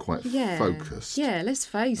busy and quite focused. Yeah, let's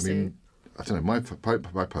face it. I don't know,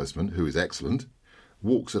 my postman, who is excellent,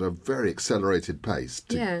 walks at a very accelerated pace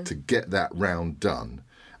to get that round done.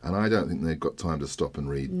 And I don't think they've got time to stop and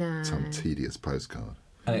read some tedious postcard.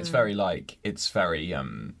 And it's very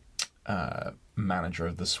manager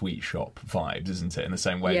of the sweet shop vibes, isn't it? In the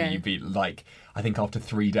same way that you'd be like, I think after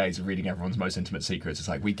 3 days of reading everyone's most intimate secrets, it's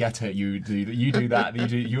like, we get it, you do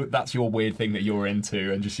that, that's your weird thing that you're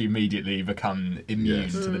into, and just immediately become immune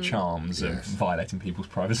to the charms of violating people's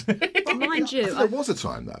privacy. But mind you, There was a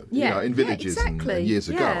time, though, in villages and years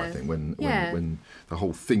ago, I think, when the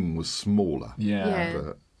whole thing was smaller. Yeah. Yeah.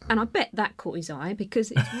 But, And I bet that caught his eye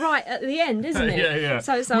because it's right at the end, isn't it? Yeah.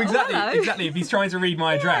 So it's like, Well, exactly, oh, hello. exactly. If he's trying to read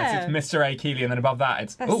my address, Yeah. it's Mr. A. Keeley, and then above that,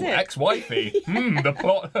 it's That's it. ex-wifey.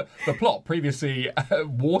 The plot previously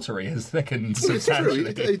watery has thickened It's true.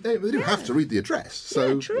 substantially. They do have to read the address,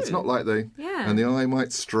 so Yeah, true. it's not like they. Yeah. And the eye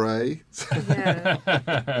might stray. Yeah.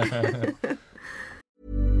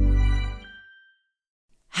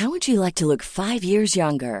 How would you like to look 5 years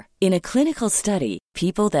younger? In a clinical study,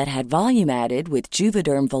 people that had volume added with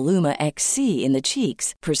Juvederm Voluma XC in the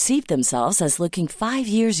cheeks perceived themselves as looking 5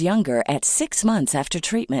 years younger at 6 months after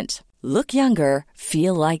treatment. Look younger,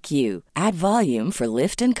 feel like you. Add volume for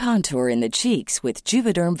lift and contour in the cheeks with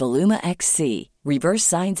Juvederm Voluma XC. Reverse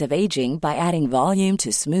signs of aging by adding volume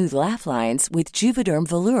to smooth laugh lines with Juvederm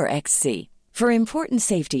Volure XC. For important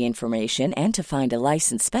safety information and to find a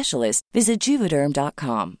licensed specialist, visit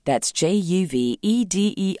Juvederm.com. That's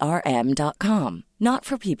JUVEDERM.com. Not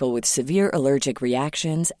for people with severe allergic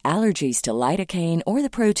reactions, allergies to lidocaine, or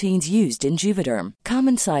the proteins used in Juvederm.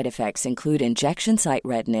 Common side effects include injection site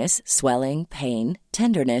redness, swelling, pain,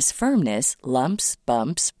 tenderness, firmness, lumps,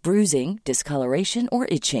 bumps, bruising, discoloration, or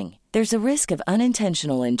itching. There's a risk of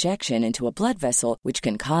unintentional injection into a blood vessel, which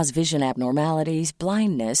can cause vision abnormalities,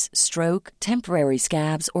 blindness, stroke, temporary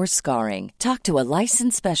scabs, or scarring. Talk to a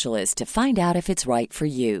licensed specialist to find out if it's right for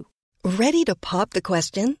you. Ready to pop the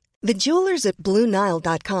question? The jewelers at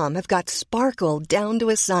BlueNile.com have got sparkle down to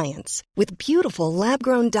a science with beautiful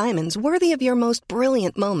lab-grown diamonds worthy of your most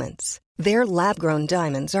brilliant moments. Their lab-grown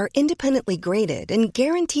diamonds are independently graded and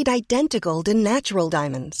guaranteed identical to natural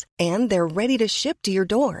diamonds, and they're ready to ship to your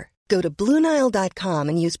door. Go to BlueNile.com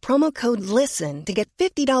and use promo code LISTEN to get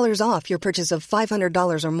 $50 off your purchase of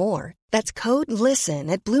 $500 or more. That's code LISTEN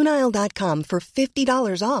at BlueNile.com for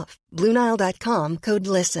 $50 off. BlueNile.com, code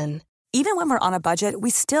LISTEN. Even when we're on a budget, we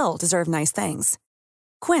still deserve nice things.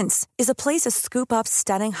 Quince is a place to scoop up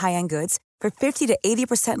stunning high-end goods for 50 to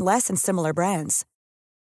 80% less than similar brands.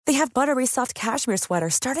 They have buttery soft cashmere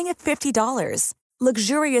sweaters starting at $50,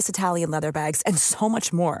 luxurious Italian leather bags, and so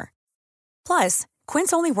much more. Plus,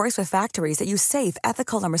 Quince only works with factories that use safe,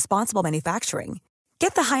 ethical, and responsible manufacturing.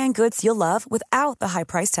 Get the high-end goods you'll love without the high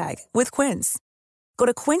price tag with Quince. Go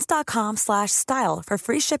to quince.com/style for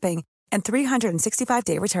free shipping and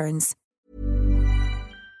 365-day returns.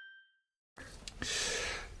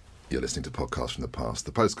 You're listening to Podcasts from the Past,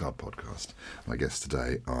 the Postcard Podcast. My guests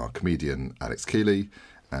today are comedian Alex Keeley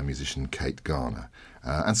and musician Kate Garner.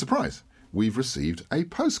 And surprise, we've received a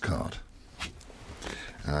postcard.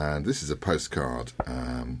 And this is a postcard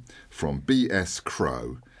from B.S.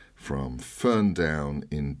 Crow from Ferndown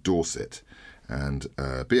in Dorset. And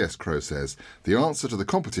B.S. Crow says, the answer to the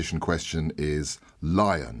competition question is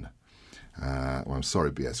lion. Well, I'm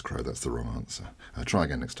sorry, B.S. Crow, that's the wrong answer. Try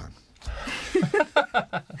again next time.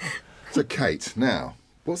 So, Kate, now,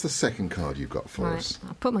 what's the second card you've got for us?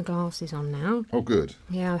 I'll put my glasses on now. Oh, good.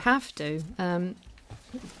 Yeah, I have to.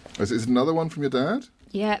 Is it another one from your dad?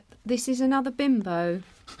 Yeah, this is another bimbo.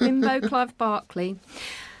 Bimbo Clive Barkley.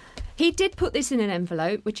 He did put this in an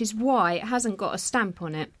envelope, which is why it hasn't got a stamp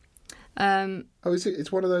on it. Oh, is it?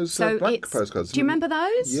 It's one of those So black it's- postcards. do you remember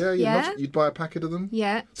those? Yeah, Yeah. you'd buy a packet of them?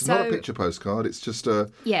 Yeah. It's not a picture postcard, it's just a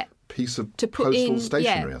Yeah. piece of To put postal in,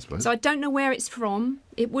 stationery, yeah. I suppose. So I don't know where it's from.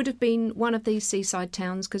 It would have been one of these seaside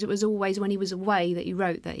towns because it was always when he was away that he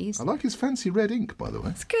wrote these. I like his fancy red ink, by the way.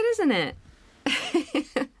 It's good, isn't it?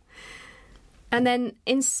 And then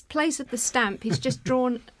in place of the stamp, he's just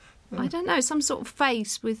drawn, I don't know, some sort of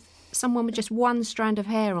face with someone with just one strand of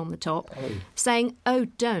hair on the top saying, "Oh,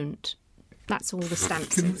 don't." That's all the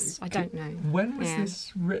stamp says. I don't know. When was Yeah.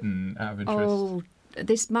 this written, out of interest? Oh,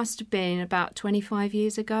 this must have been about 25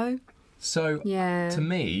 years ago. So, Yeah. to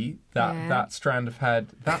me, that, Yeah. that strand of hair,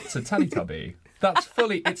 that's a Teletubby. It's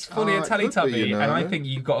fully Oh, a it could be, Teletubby, you know. and I think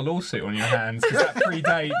you've got a lawsuit on your hands because that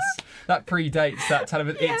predates that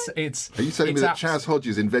television. It's. Are you telling me that Chaz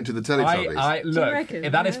Hodges invented the Teletubbies? I look.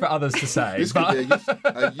 reckon? That is for others to say. This but- could be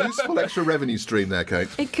a useful extra revenue stream there, Kate.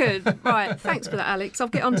 It could. Right. Thanks for that, Alex. I'll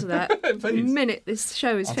get onto that the Please. minute this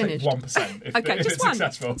show is I'll finished. take 1% if, Okay, if just it's one.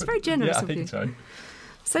 successful. It's very generous yeah, I of think you. so.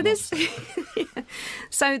 So this,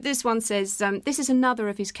 so this one says, this is another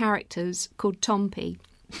of his characters called Tompy.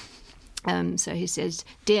 So he says,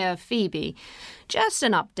 "Dear Phoebe, just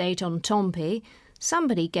an update on Tompy.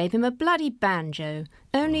 Somebody gave him a bloody banjo,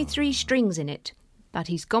 only 3 strings in it, but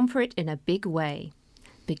he's gone for it in a big way.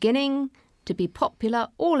 Beginning to be popular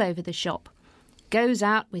all over the shop. Goes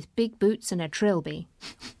out with big boots and a trilby.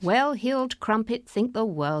 Well-heeled crumpet think the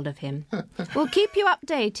world of him. We'll keep you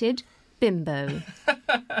updated, Bimbo."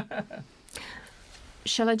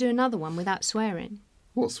 Shall I do another one without swearing?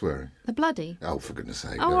 What's swearing? The bloody. Oh, for goodness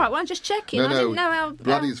sake. Oh, no. right, well, I'm just checking. I didn't know how...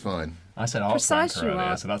 Bloody's fine. I said art Precise wanker you earlier,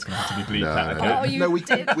 are. so that's going to have to be bleeped No, out no, again. Oh, you no, we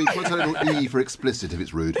did. put a little E for explicit if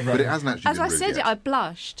it's rude, but it hasn't actually As been I rude said yet. it, I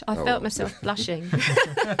blushed. I Oh. felt myself blushing.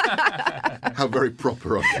 How very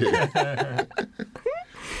proper of you.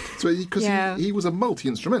 So, because Yeah. he was a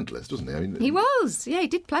multi-instrumentalist, wasn't he? I mean, He was. Yeah, he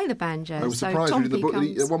did play the banjo. I was so surprised reading the Tompi book that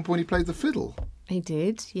comes... at one point he played the fiddle. He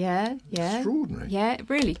did, yeah. Extraordinary. Yeah,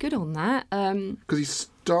 really good on that. Because he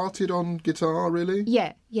started on guitar, really?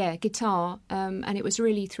 Yeah, guitar. And it was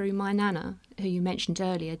really through my nana, who you mentioned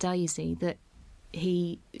earlier, Daisy, that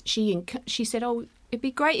she said, "Oh, it'd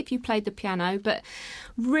be great if you played the piano." But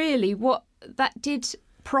really, what that did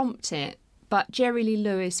prompt it. But Jerry Lee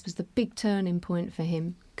Lewis was the big turning point for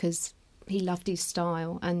him because he loved his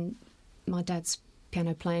style, and my dad's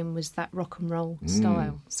piano playing was that rock and roll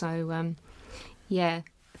style. So, yeah,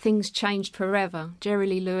 things changed forever. Jerry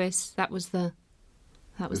Lee Lewis, that was the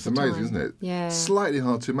It's the amazing, time. isn't it? Yeah. Slightly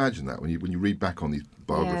hard to imagine that when you read back on these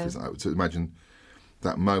biographies. To imagine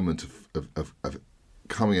that moment of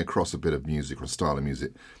coming across a bit of music or a style of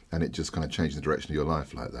music, and it just kind of changing the direction of your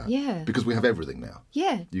life like that. Yeah. Because we have everything now.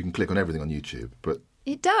 Yeah, You can click on everything on YouTube, but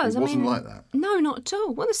it does. it wasn't I mean, like that. No, not at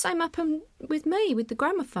all. Well, the same happened with me, with the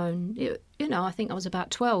gramophone. I think I was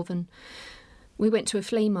about 12 and we went to a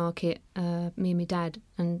flea market, me and my dad,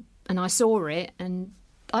 and I saw it and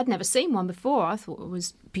I'd never seen one before. I thought it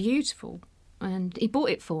was beautiful and he bought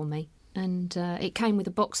it for me. And it came with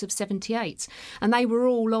a box of 78s and they were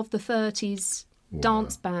all of the 30s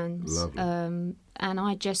dance bands. Lovely. And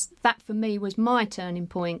that for me was my turning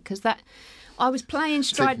point because I was playing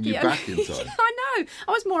stride Taking you piano. back in time. I know.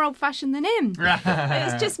 I was more old-fashioned than him. It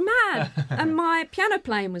was just mad. And my piano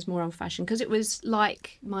playing was more old-fashioned because it was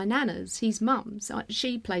like my nana's, his mum's.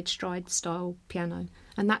 She played stride-style piano,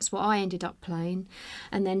 and that's what I ended up playing.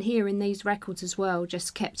 And then hearing these records as well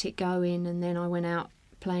just kept it going. And then I went out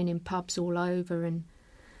playing in pubs all over, and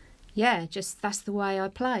yeah, just that's the way I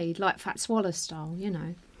played, like Fats Waller style, you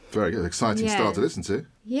know. Very good. Exciting Yeah. style to listen to.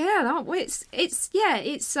 Yeah,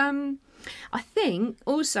 it's I think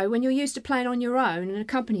also when you're used to playing on your own and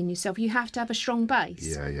accompanying yourself, you have to have a strong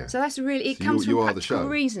bass. Yeah. So that's really, it So comes you from are the practical show.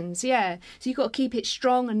 reasons, yeah. So you've got to keep it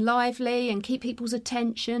strong and lively and keep people's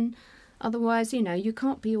attention. Otherwise, you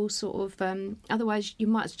can't be all sort of, otherwise you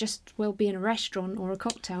might just well be in a restaurant or a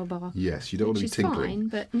cocktail bar. Yes, you don't want to be Which is tinkling. fine,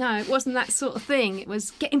 but no, it wasn't that sort of thing. It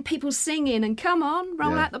was getting people singing and come on,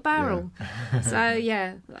 roll Yeah, out the barrel. So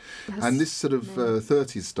yeah. And this sort of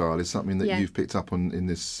 30s style is something that Yeah. you've picked up on in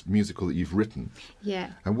this musical that you've written.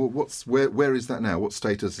 Yeah. And where is that now? What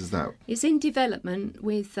status is that? It's in development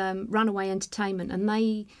with Runaway Entertainment, and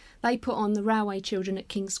they put on the Railway Children at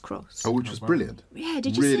King's Cross. Oh, which was brilliant. Yeah,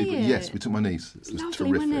 did you really see good. it? Yes, we took my niece. It was Lovely,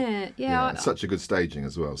 terrific. wasn't it? Yeah, such a good staging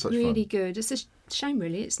as well. Such really fun. good. It's a shame,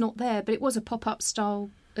 really, it's not there, but it was a pop-up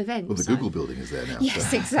style event. Well, the so- Google building is there now.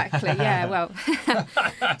 Yes, so- exactly. Yeah, well,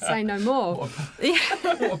 say no more.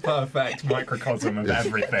 What a perfect microcosm of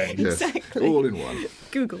everything. Yes, Exactly. all in one,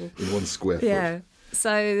 Google. in one square foot. Yeah.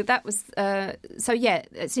 So that was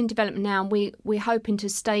it's in development now. And we're hoping to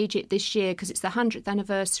stage it this year because it's the 100th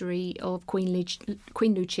anniversary of Queen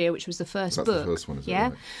Lucia, which was the first That's book. the first one, is it?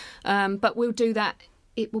 Yeah, Right. but we'll do that.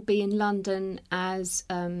 It will be in London as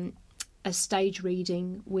a stage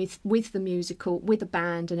reading with the musical, with a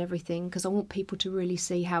band and everything, because I want people to really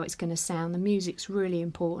see how it's going to sound. The music's really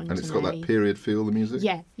important. And it's to got me. that period feel, the music?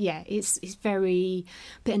 Yeah. It's very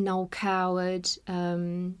bit of Noel Coward,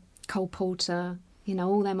 Cole Porter,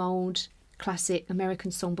 all them old classic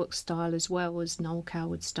American songbook style as well as Noel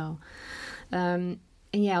Coward style. And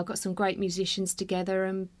yeah, I've got some great musicians together,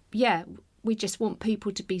 and yeah, we just want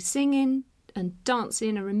people to be singing and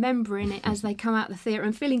dancing and remembering it as they come out the theatre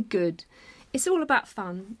and feeling good. It's all about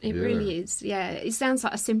fun. It Yeah. really is. Yeah, it sounds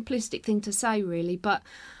like a simplistic thing to say, really, but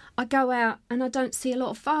I go out and I don't see a lot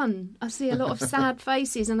of fun. I see a lot of sad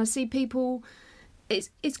faces, and I see people.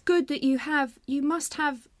 It's good that you must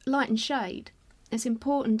have light and shade. It's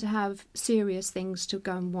important to have serious things to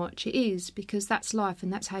go and watch. It is, because that's life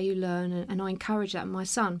and that's how you learn, and I encourage that in my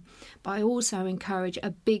son. But I also encourage a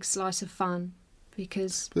big slice of fun,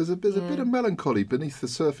 because There's a bit of melancholy beneath the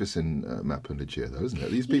surface in Map and Lucia, though, isn't there?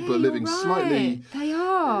 These people are you're living right. slightly... They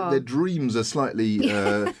are. Their dreams are slightly...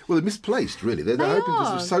 well, they're misplaced, really. They're They hoping for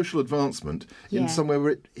are. some social advancement in Yeah. somewhere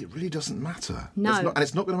where it really doesn't matter. No. And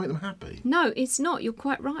it's not going to make them happy. No, it's not. You're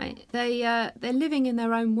quite right. They're living in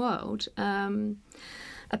their own world,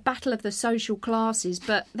 a battle of the social classes,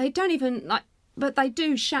 but they don't even But they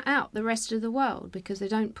do shut out the rest of the world because they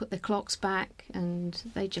don't put their clocks back, and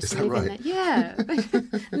they just Is that live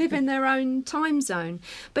right? live in their own time zone.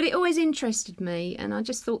 But it always interested me, and I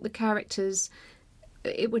just thought the characters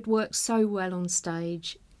it would work so well on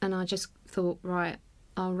stage, and I just thought, right,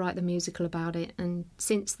 I'll write the musical about it. And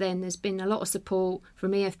since then, there's been a lot of support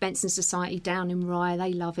from E.F. Benson Society down in Rye.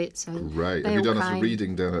 They love it. So Great. they Have you all done a came.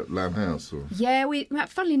 reading down at Lamb House? Or? Yeah,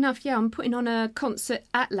 funnily enough, I'm putting on a concert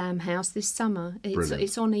at Lamb House this summer. Brilliant.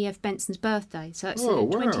 It's on E.F. Benson's birthday, so it's Oh,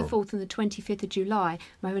 the wow. 24th and the 25th of July.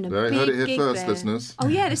 We're having a They big heard it here gig first, there. listeners. Oh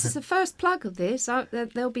yeah, this is the first plug of this.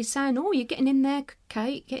 They'll be saying, "Oh, you're getting in there,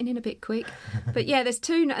 Kate, getting in a bit quick." But yeah, there's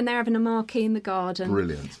two, and they're having a marquee in the garden.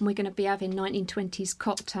 Brilliant. And we're going to be having 1920s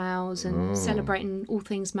cocktails and celebrating all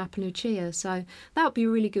things Mappa Lucia. So that would be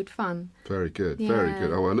really good fun. Very good, very Yeah.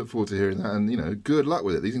 good. Oh, I look forward to hearing that, and good luck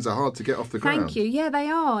with it. These things are hard to get off the ground. Thank you. Yeah, they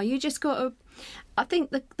are. You just got to. I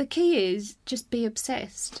think the key is just be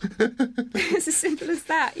obsessed. It's as simple as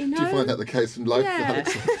that, you know. Do you find that the case in life, Yeah.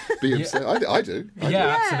 Alex? Be upset. I do.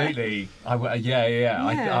 Yeah, absolutely.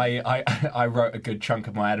 Yeah. I wrote a good chunk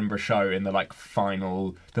of my Edinburgh show in the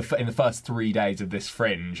final, in the first 3 days of this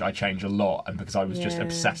Fringe. I changed a lot, and because I was just Yeah.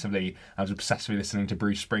 obsessively listening to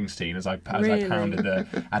Bruce Springsteen as I Really? pounded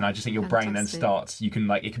and I just think your brain then Fantastic. starts. You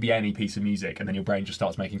can it could be any piece of music, and then your brain just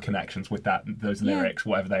starts making connections with those Yeah. lyrics,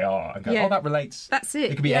 whatever they are, and go, Yeah. oh, that relates. That's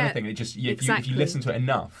it. It could be Yeah. anything. It just if Exactly. you listen to it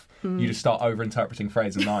enough, you just start over-interpreting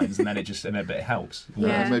phrases and lines, and then it helps.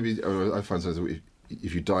 Yeah. Maybe I find sometimes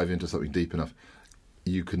if you dive into something deep enough,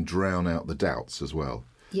 you can drown out the doubts as well.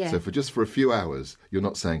 Yeah. So for a few hours, you're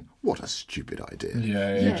not saying, what a stupid idea.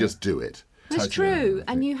 Yeah, You yeah. just do it. That's Totally. true,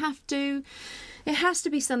 and you have to. It has to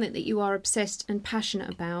be something that you are obsessed and passionate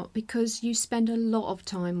about because you spend a lot of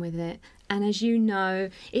time with it. And as you know,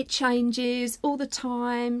 it changes all the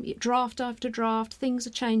time, draft after draft, things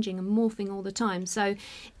are changing and morphing all the time. So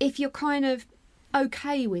if you're kind of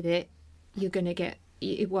okay with it, you're going to get,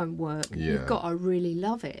 it won't work. Yeah. You've got to really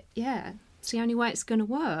love it. Yeah, it's the only way it's going to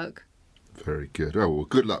work. Very good. Oh, well,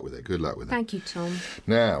 good luck with it. Good luck with it. Thank you, Tom.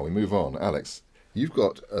 Now we move on. Alex, you've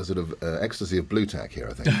got a sort of ecstasy of blue tack here,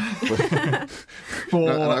 I think. And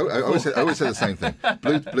I always say the same thing.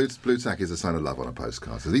 Blue tack is a sign of love on a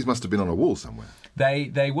postcard. So these must have been on a wall somewhere.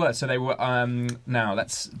 They were. So they were. Now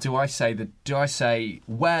do I say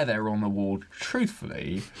where they're on the wall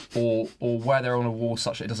truthfully, or where they're on a wall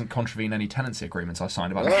such that it doesn't contravene any tenancy agreements I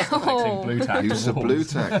signed about collecting blue tack? Use of walls? blue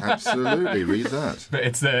tack, absolutely. Read that. But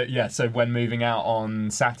it's so when moving out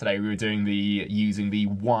on Saturday, we were using the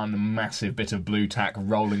one massive bit of blue tack,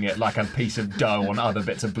 rolling it like a piece of dough on other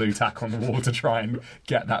bits of blue tack on the wall to try and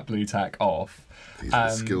get that blue tack off. These are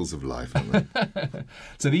the skills of life, aren't they?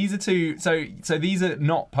 So these are two. So these are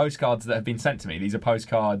not postcards that have been sent to me. These are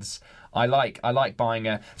postcards I like. I like buying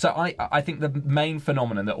a. So I think the main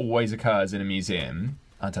phenomenon that always occurs in a museum,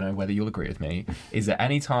 I don't know whether you'll agree with me, is that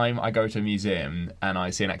any time I go to a museum and I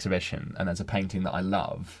see an exhibition and there's a painting that I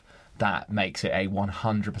love, that makes it a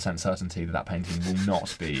 100% certainty that painting will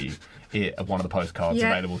not be one of the postcards Yeah.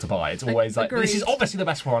 available to buy. It's always like, this is Agreed. obviously the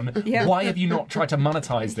best one. Yeah. Why have you not tried to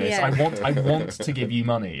monetize this? Yeah. I want to give you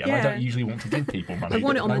money, and I Yeah. don't usually want to give people money. I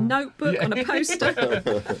want it on but a notebook, on a poster.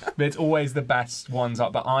 but it's always the best ones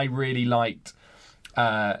up. But I really liked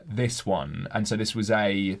this one, and so this was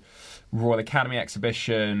a Royal Academy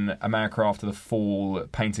exhibition, America After the Fall,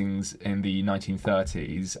 paintings in the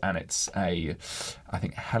 1930s, and it's I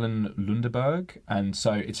think Helen Lundeberg, and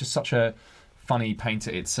so it's just such a funny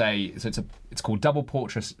painter. It's called Double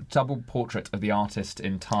Portrait of the Artist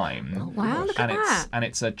in Time. Oh, wow, look at and that.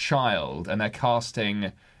 it's a child, and they're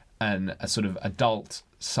casting a sort of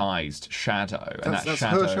adult-sized shadow, and That's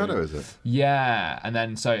that her shadow, is it? Yeah, and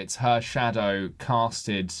then so it's her shadow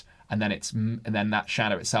casted, and then that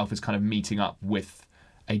shadow itself is kind of meeting up with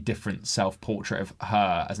a different self-portrait of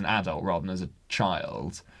her as an adult rather than as a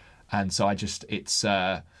child, and so I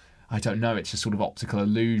don't know, it's just sort of optical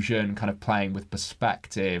illusion, kind of playing with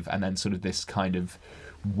perspective, and then sort of this kind of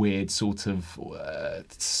weird sort of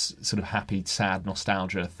happy, sad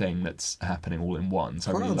nostalgia thing that's happening all in one.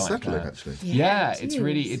 So Quite I really like unsettling, that. actually. Yeah, it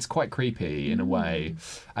it's quite creepy in a way,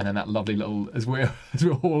 and then that lovely little as we're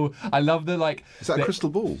all. I love the like. Is that a crystal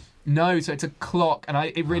ball? No, so it's a clock, and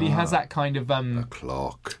it really has that kind of A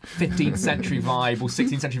clock. 15th century vibe or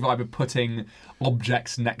 16th century vibe of putting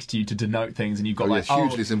objects next to you to denote things, and you've got yes,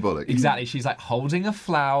 hugely symbolic. Exactly, she's like holding a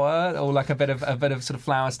flower or like a bit of sort of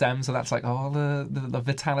flower stem, so that's like the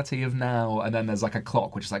vitality of now, and then there's like a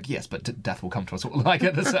clock which is like yes, but death will come to us all. Like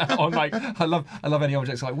at the or like I love any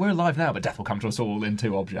objects like we're alive now, but death will come to us all in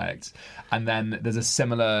two objects, and then there's a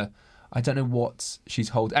similar I don't know what she's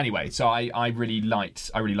holding. Anyway, so I really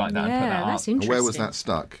liked that and put that Yeah, up. that's And interesting. where was that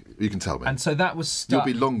stuck? You can tell me. And so that was You'll stuck.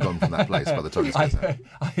 be long gone from that place by the time this goes out.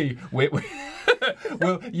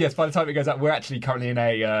 Well, yes. By the time it goes out, we're actually currently in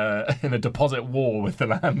a deposit war with the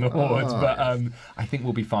landlord. But I think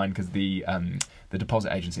we'll be fine because the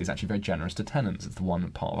deposit agency is actually very generous to tenants. It's the one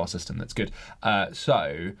part of our system that's good.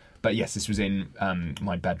 But yes, this was in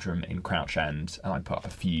my bedroom in Crouch End, and I put up a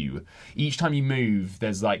few. Each time you move,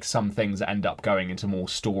 there's like some things that end up going into more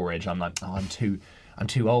storage. I'm like, I'm too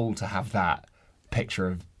old to have that picture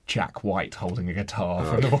of Jack White holding a guitar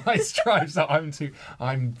from the White Stripes. So I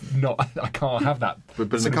can't have that.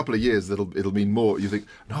 But in a couple of years, it'll mean more. You think,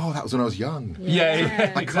 no, that was when I was young.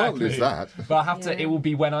 Yeah, I can't lose that. But I have to. It will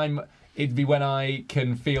be when it'd be when I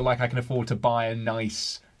can feel like I can afford to buy a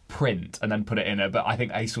nice print and then put it in but I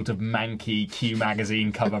think a sort of manky Q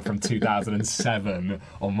magazine cover from 2007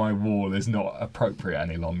 on my wall is not appropriate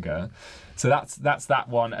any longer. So that's that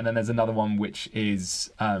one, and then there's another one which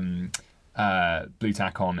is blue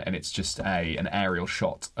tack on, and it's just an aerial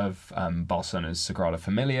shot of Barcelona's Sagrada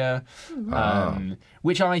Familia,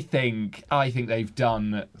 which I think they've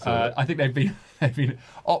done. I think they've been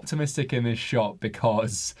optimistic in this shot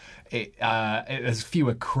because there's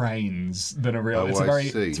fewer cranes than a real. It's a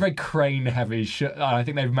very crane heavy shot. I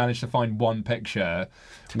think they've managed to find one picture.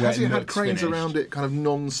 Has it had looks cranes finished. around it kind of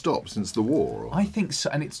non-stop since the war? Or? I think so,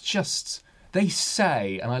 and it's just. They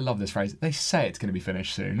say, and I love this phrase, they say it's going to be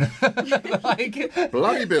finished soon.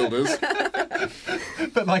 Bloody builders.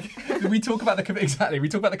 But we talk about the completion of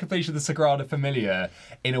the Sagrada Familia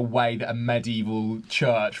in a way that a medieval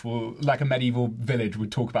church a medieval village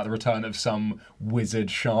would talk about the return of some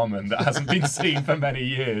wizard shaman that hasn't been seen for many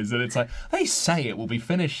years. And it's like, they say it will be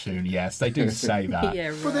finished soon. Yes, they do say that. Yeah,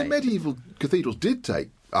 right. Well, the medieval cathedrals did take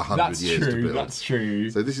 100 years to build. That's true.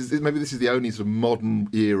 So this is the only sort of modern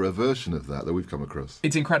era version of that we've come across.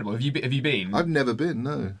 It's incredible. Have you been? I've never been.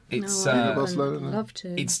 No. It's No, I haven't. Barcelona, no. Love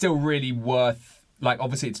to. it's still really worth.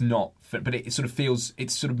 Obviously it's not, but it sort of feels,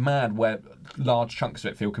 it's sort of mad where large chunks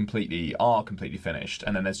of it are completely finished,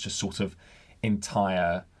 and then there's just sort of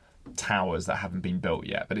entire towers that haven't been built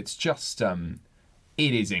yet. But it's just, it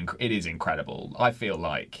is incredible. I feel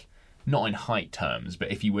like, not in height terms,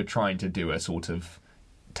 but if you were trying to do a sort of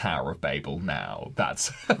Tower of Babel now, that's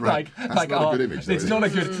Right. That's not a good image, though, it's is not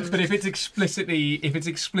it? a good. But if it's explicitly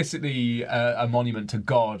a monument to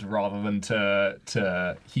God rather than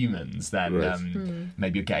to humans, then Right.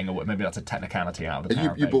 maybe you're getting away. Maybe that's a technicality out of the And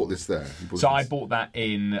Tower of you Babel. bought this there. I bought that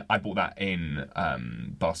in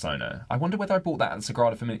Barcelona. I wonder whether I bought that at the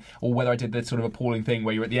Sagrada Familia or whether I did the sort of appalling thing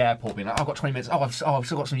where you're at the airport being like, I've got 20 minutes. I've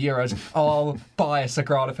still got some euros. I'll buy a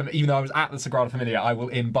Sagrada Familia. Even though I was at the Sagrada Familia, I will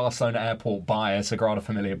in Barcelona airport buy a Sagrada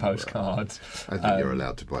Familia postcard. I think you're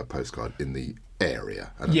allowed to buy a postcard in the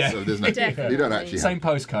area. Yeah. So there's no, Definitely. you don't actually Same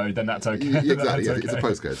postcode, then that's okay. have... Exactly, That's yeah, okay. it's a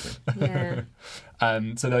postcode thing.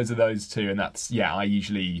 Yeah. So those are those two, and that's I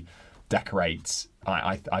usually decorate.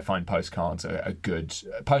 I find postcards are good.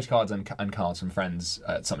 Postcards and cards from friends,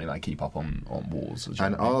 something that I keep up on walls.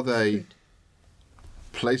 And are they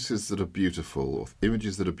places that are beautiful, or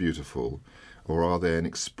images that are beautiful, or are they an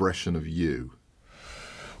expression of you?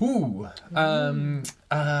 Ooh.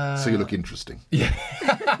 So you look interesting.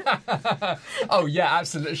 Oh yeah,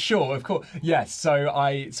 absolutely. Sure, of course. Yes.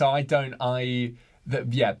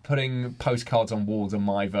 Putting postcards on walls are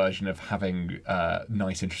my version of having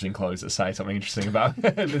nice, interesting clothes that say something interesting about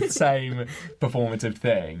the same performative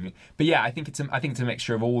thing. But yeah, I think it's a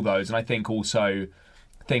mixture of all those, and I think also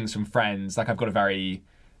things from friends. Like I've got a very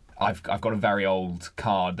old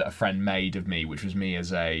card that a friend made of me, which was me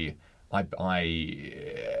as I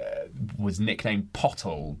was nicknamed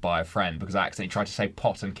Pottle by a friend because I accidentally tried to say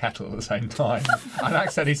pot and kettle at the same time. And I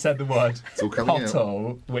accidentally said the word all coming out.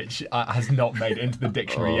 pottle, which has not made it into the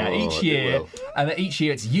dictionary yet. Oh, Each it year, will. and each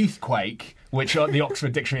year it's youthquake, which the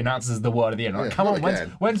Oxford Dictionary announces as the word of the year. Like, Yeah, come not on,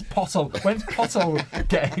 again. when's pottle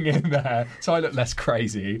getting in there? So I look less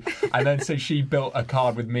crazy. And then so she built a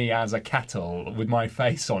card with me as a kettle with my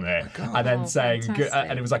face on it, and then saying, fantastic.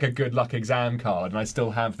 and it was like a good luck exam card, and I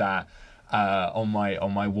still have that. On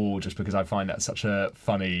my wall, just because I find that such a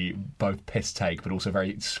funny, both piss take, but also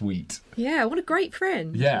very sweet. Yeah, what a great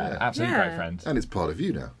friend. Yeah, absolutely Yeah. great friend. And it's part of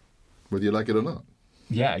you now, whether you like it or not.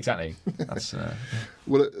 Yeah, exactly. That's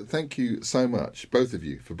Well, thank you so much, both of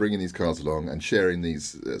you, for bringing these cards along and sharing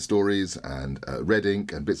these stories and red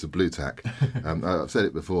ink and bits of blue tack. I've said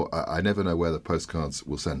it before, I never know where the postcards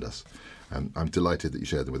will send us. I'm delighted that you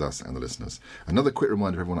shared them with us and the listeners. Another quick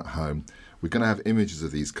reminder for everyone at home, we're going to have images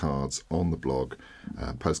of these cards on the blog,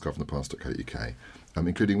 postcardfromthepast.co.uk,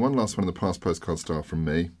 including one last one in the past postcard style from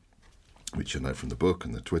me, which you'll know from the book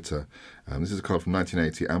and the Twitter. This is a card from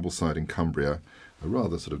 1980, Ambleside in Cumbria, a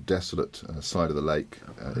rather sort of desolate side of the lake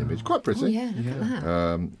image. Quite pretty. Oh, yeah, look at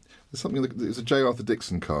that. There's something. It's a J. Arthur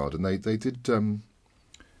Dixon card, and they did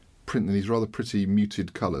print in these rather pretty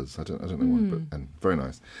muted colours. I don't know why, but and very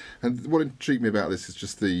nice. And what intrigued me about this is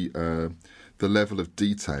just the level of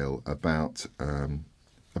detail about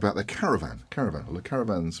their caravan. Well, the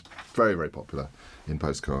caravan's very, very popular in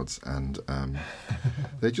postcards, and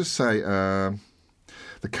they just say the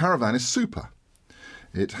caravan is super.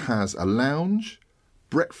 It has a lounge,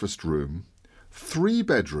 breakfast room, 3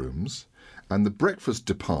 bedrooms, and the breakfast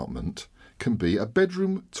department can be a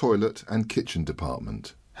bedroom, toilet, and kitchen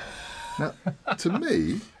department. Now, to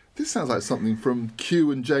me, this sounds like something from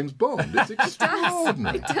Q and James Bond. It's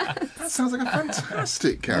extraordinary. That sounds like a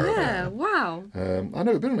fantastic caravan. Yeah, wow. I've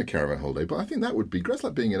never been on a caravan holiday, but I think that would be great. It's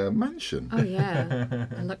like being in a mansion. Oh, yeah.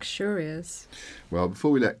 Luxurious. Well,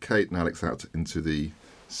 before we let Kate and Alex out into the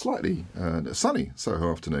slightly sunny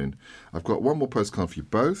Soho afternoon, I've got one more postcard for you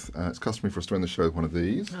both. It's customary for us to end the show with one of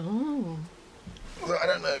these. Oh. Although I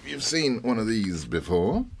don't know if you've seen one of these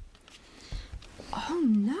before. Oh,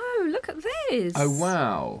 no, look at this. Oh,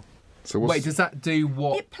 wow. So Wait, does that do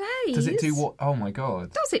what? It plays. Does it do what? Oh, my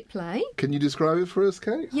God. Does it play? Can you describe it for us,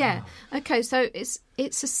 Kate? Yeah. Okay, so it's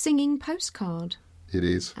a singing postcard. It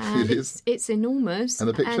is. And It is. It's enormous. And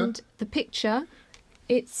the picture? And the picture,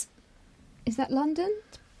 is that London?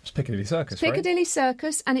 It's Piccadilly Circus, Piccadilly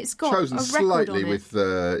Circus, and it's got Chosen a record slightly on it. with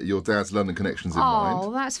your dad's London connections in Oh,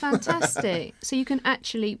 mind. that's fantastic. So you can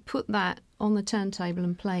actually put that on the turntable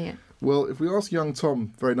and play it. Well, if we ask young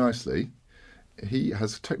Tom very nicely, he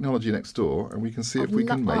has technology next door, and we can see if we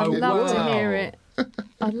can make I'd it love work. to hear it.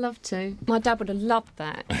 I'd love to. My dad would have loved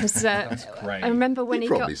that. Because That's great. I remember when He he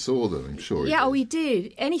probably got... saw them, I'm sure. Yeah, he he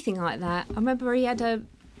did. Anything like that. I remember he had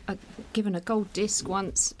given a gold disc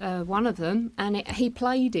once, one of them, and he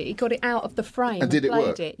played it. He got it out of the frame And did it played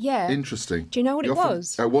work? it. Yeah. Interesting. Do you know what He it often-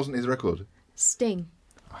 was? It wasn't his record. Sting.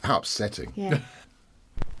 How upsetting. Yeah.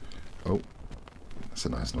 Oh, that's a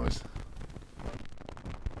nice noise.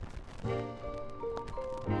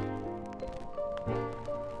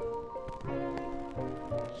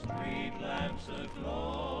 Street lamps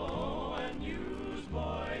aglow and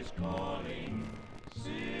newsboys calling.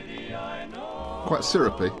 City I know. Quite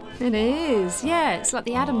syrupy. It is. Yeah, it's like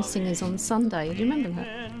the Adams Singers on Sunday. Do you remember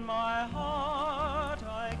that? In my heart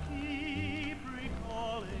I keep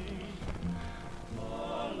recalling.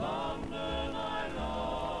 For London I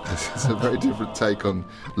long. This is a very different take on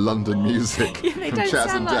London music Yeah, they from don't Chaz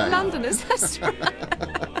sound and like Dave. Londoners. That's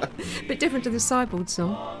right. Bit different to the Cyborg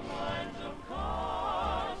song.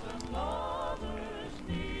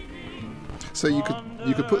 So you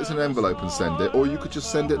could put this in an envelope and send it, or you could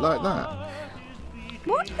just send it like that.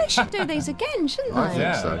 What? They should do these again, shouldn't they? I think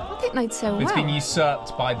Yeah. so. I think they'd sell It's well. been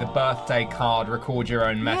usurped by the birthday card, record your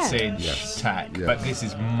own message Yes. tech, Yeah. but this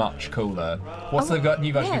is much cooler. What's Oh, the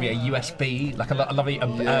new version? yeah. Going to be a USB, like a lovely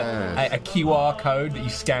Yes. a QR code that you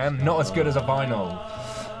scan. Not as good as a vinyl.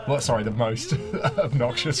 Well, sorry, the most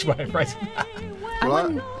obnoxious way of phrasing that.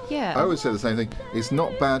 Well, yeah. I always say the same thing. It's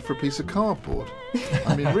not bad for a piece of cardboard.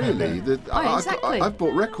 I mean, really. exactly. I've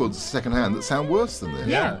bought records second-hand that sound worse than this.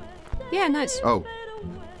 Yeah. Yeah, no, it's... Oh,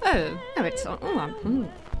 no, it's...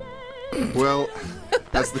 well,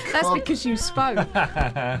 as the That's because you spoke.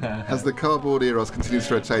 As the cardboard eros continues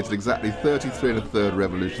to rotate at exactly 33 1/3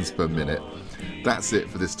 revolutions per minute, that's it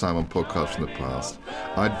for this time on Podcast from the Past.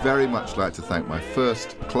 I'd very much like to thank my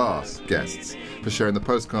first-class guests for sharing the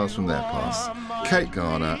postcards from their past, Kate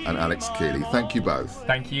Garner and Alex Keeley. Thank you both.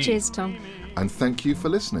 Thank you. Cheers, Tom. And thank you for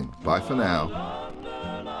listening. Bye for now.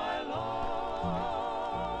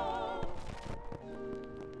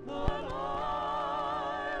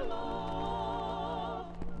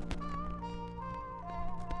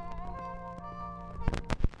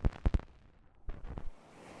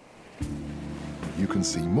 You can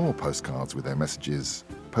see more postcards with their messages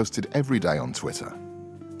posted every day on Twitter.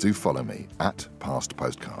 Do follow me at Past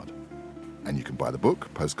Postcard. And you can buy the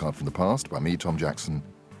book, Postcard from the Past, by me, Tom Jackson,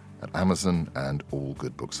 at Amazon and all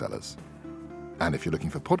good booksellers. And if you're looking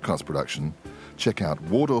for podcast production, check out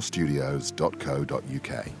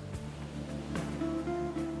wardorstudios.co.uk.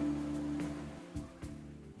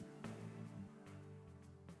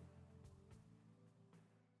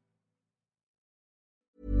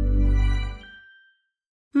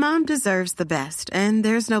 Mom Mom deserves the best, and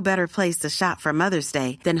there's no better place to shop for Mother's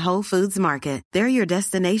Day than Whole Foods Market. They're your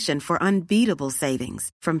destination for unbeatable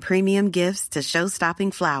savings, from premium gifts to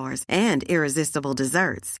show-stopping flowers and irresistible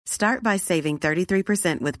desserts. Start by saving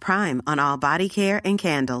 33% with Prime on all body care and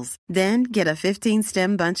candles. Then get a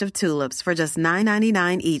 15-stem bunch of tulips for just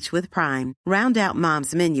 $9.99 each with Prime. Round out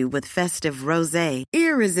Mom's menu with festive rosé,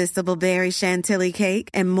 irresistible berry chantilly cake,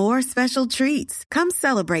 and more special treats. Come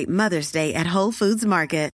celebrate Mother's Day at Whole Foods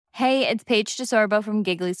Market. Hey, it's Paige DeSorbo from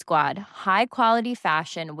Giggly Squad. High quality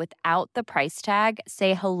fashion without the price tag.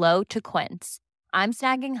 Say hello to Quince. I'm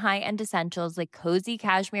snagging high-end essentials like cozy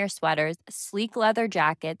cashmere sweaters, sleek leather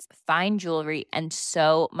jackets, fine jewelry, and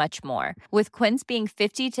so much more. With Quince being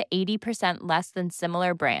 50 to 80% less than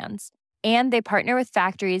similar brands. And they partner with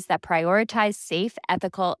factories that prioritize safe,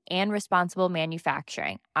 ethical, and responsible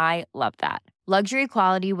manufacturing. I love that. Luxury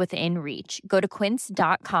quality within reach. Go to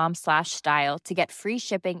quince.com/style to get free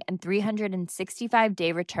shipping and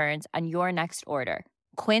 365-day returns on your next order.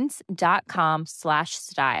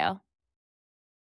 Quince.com/style.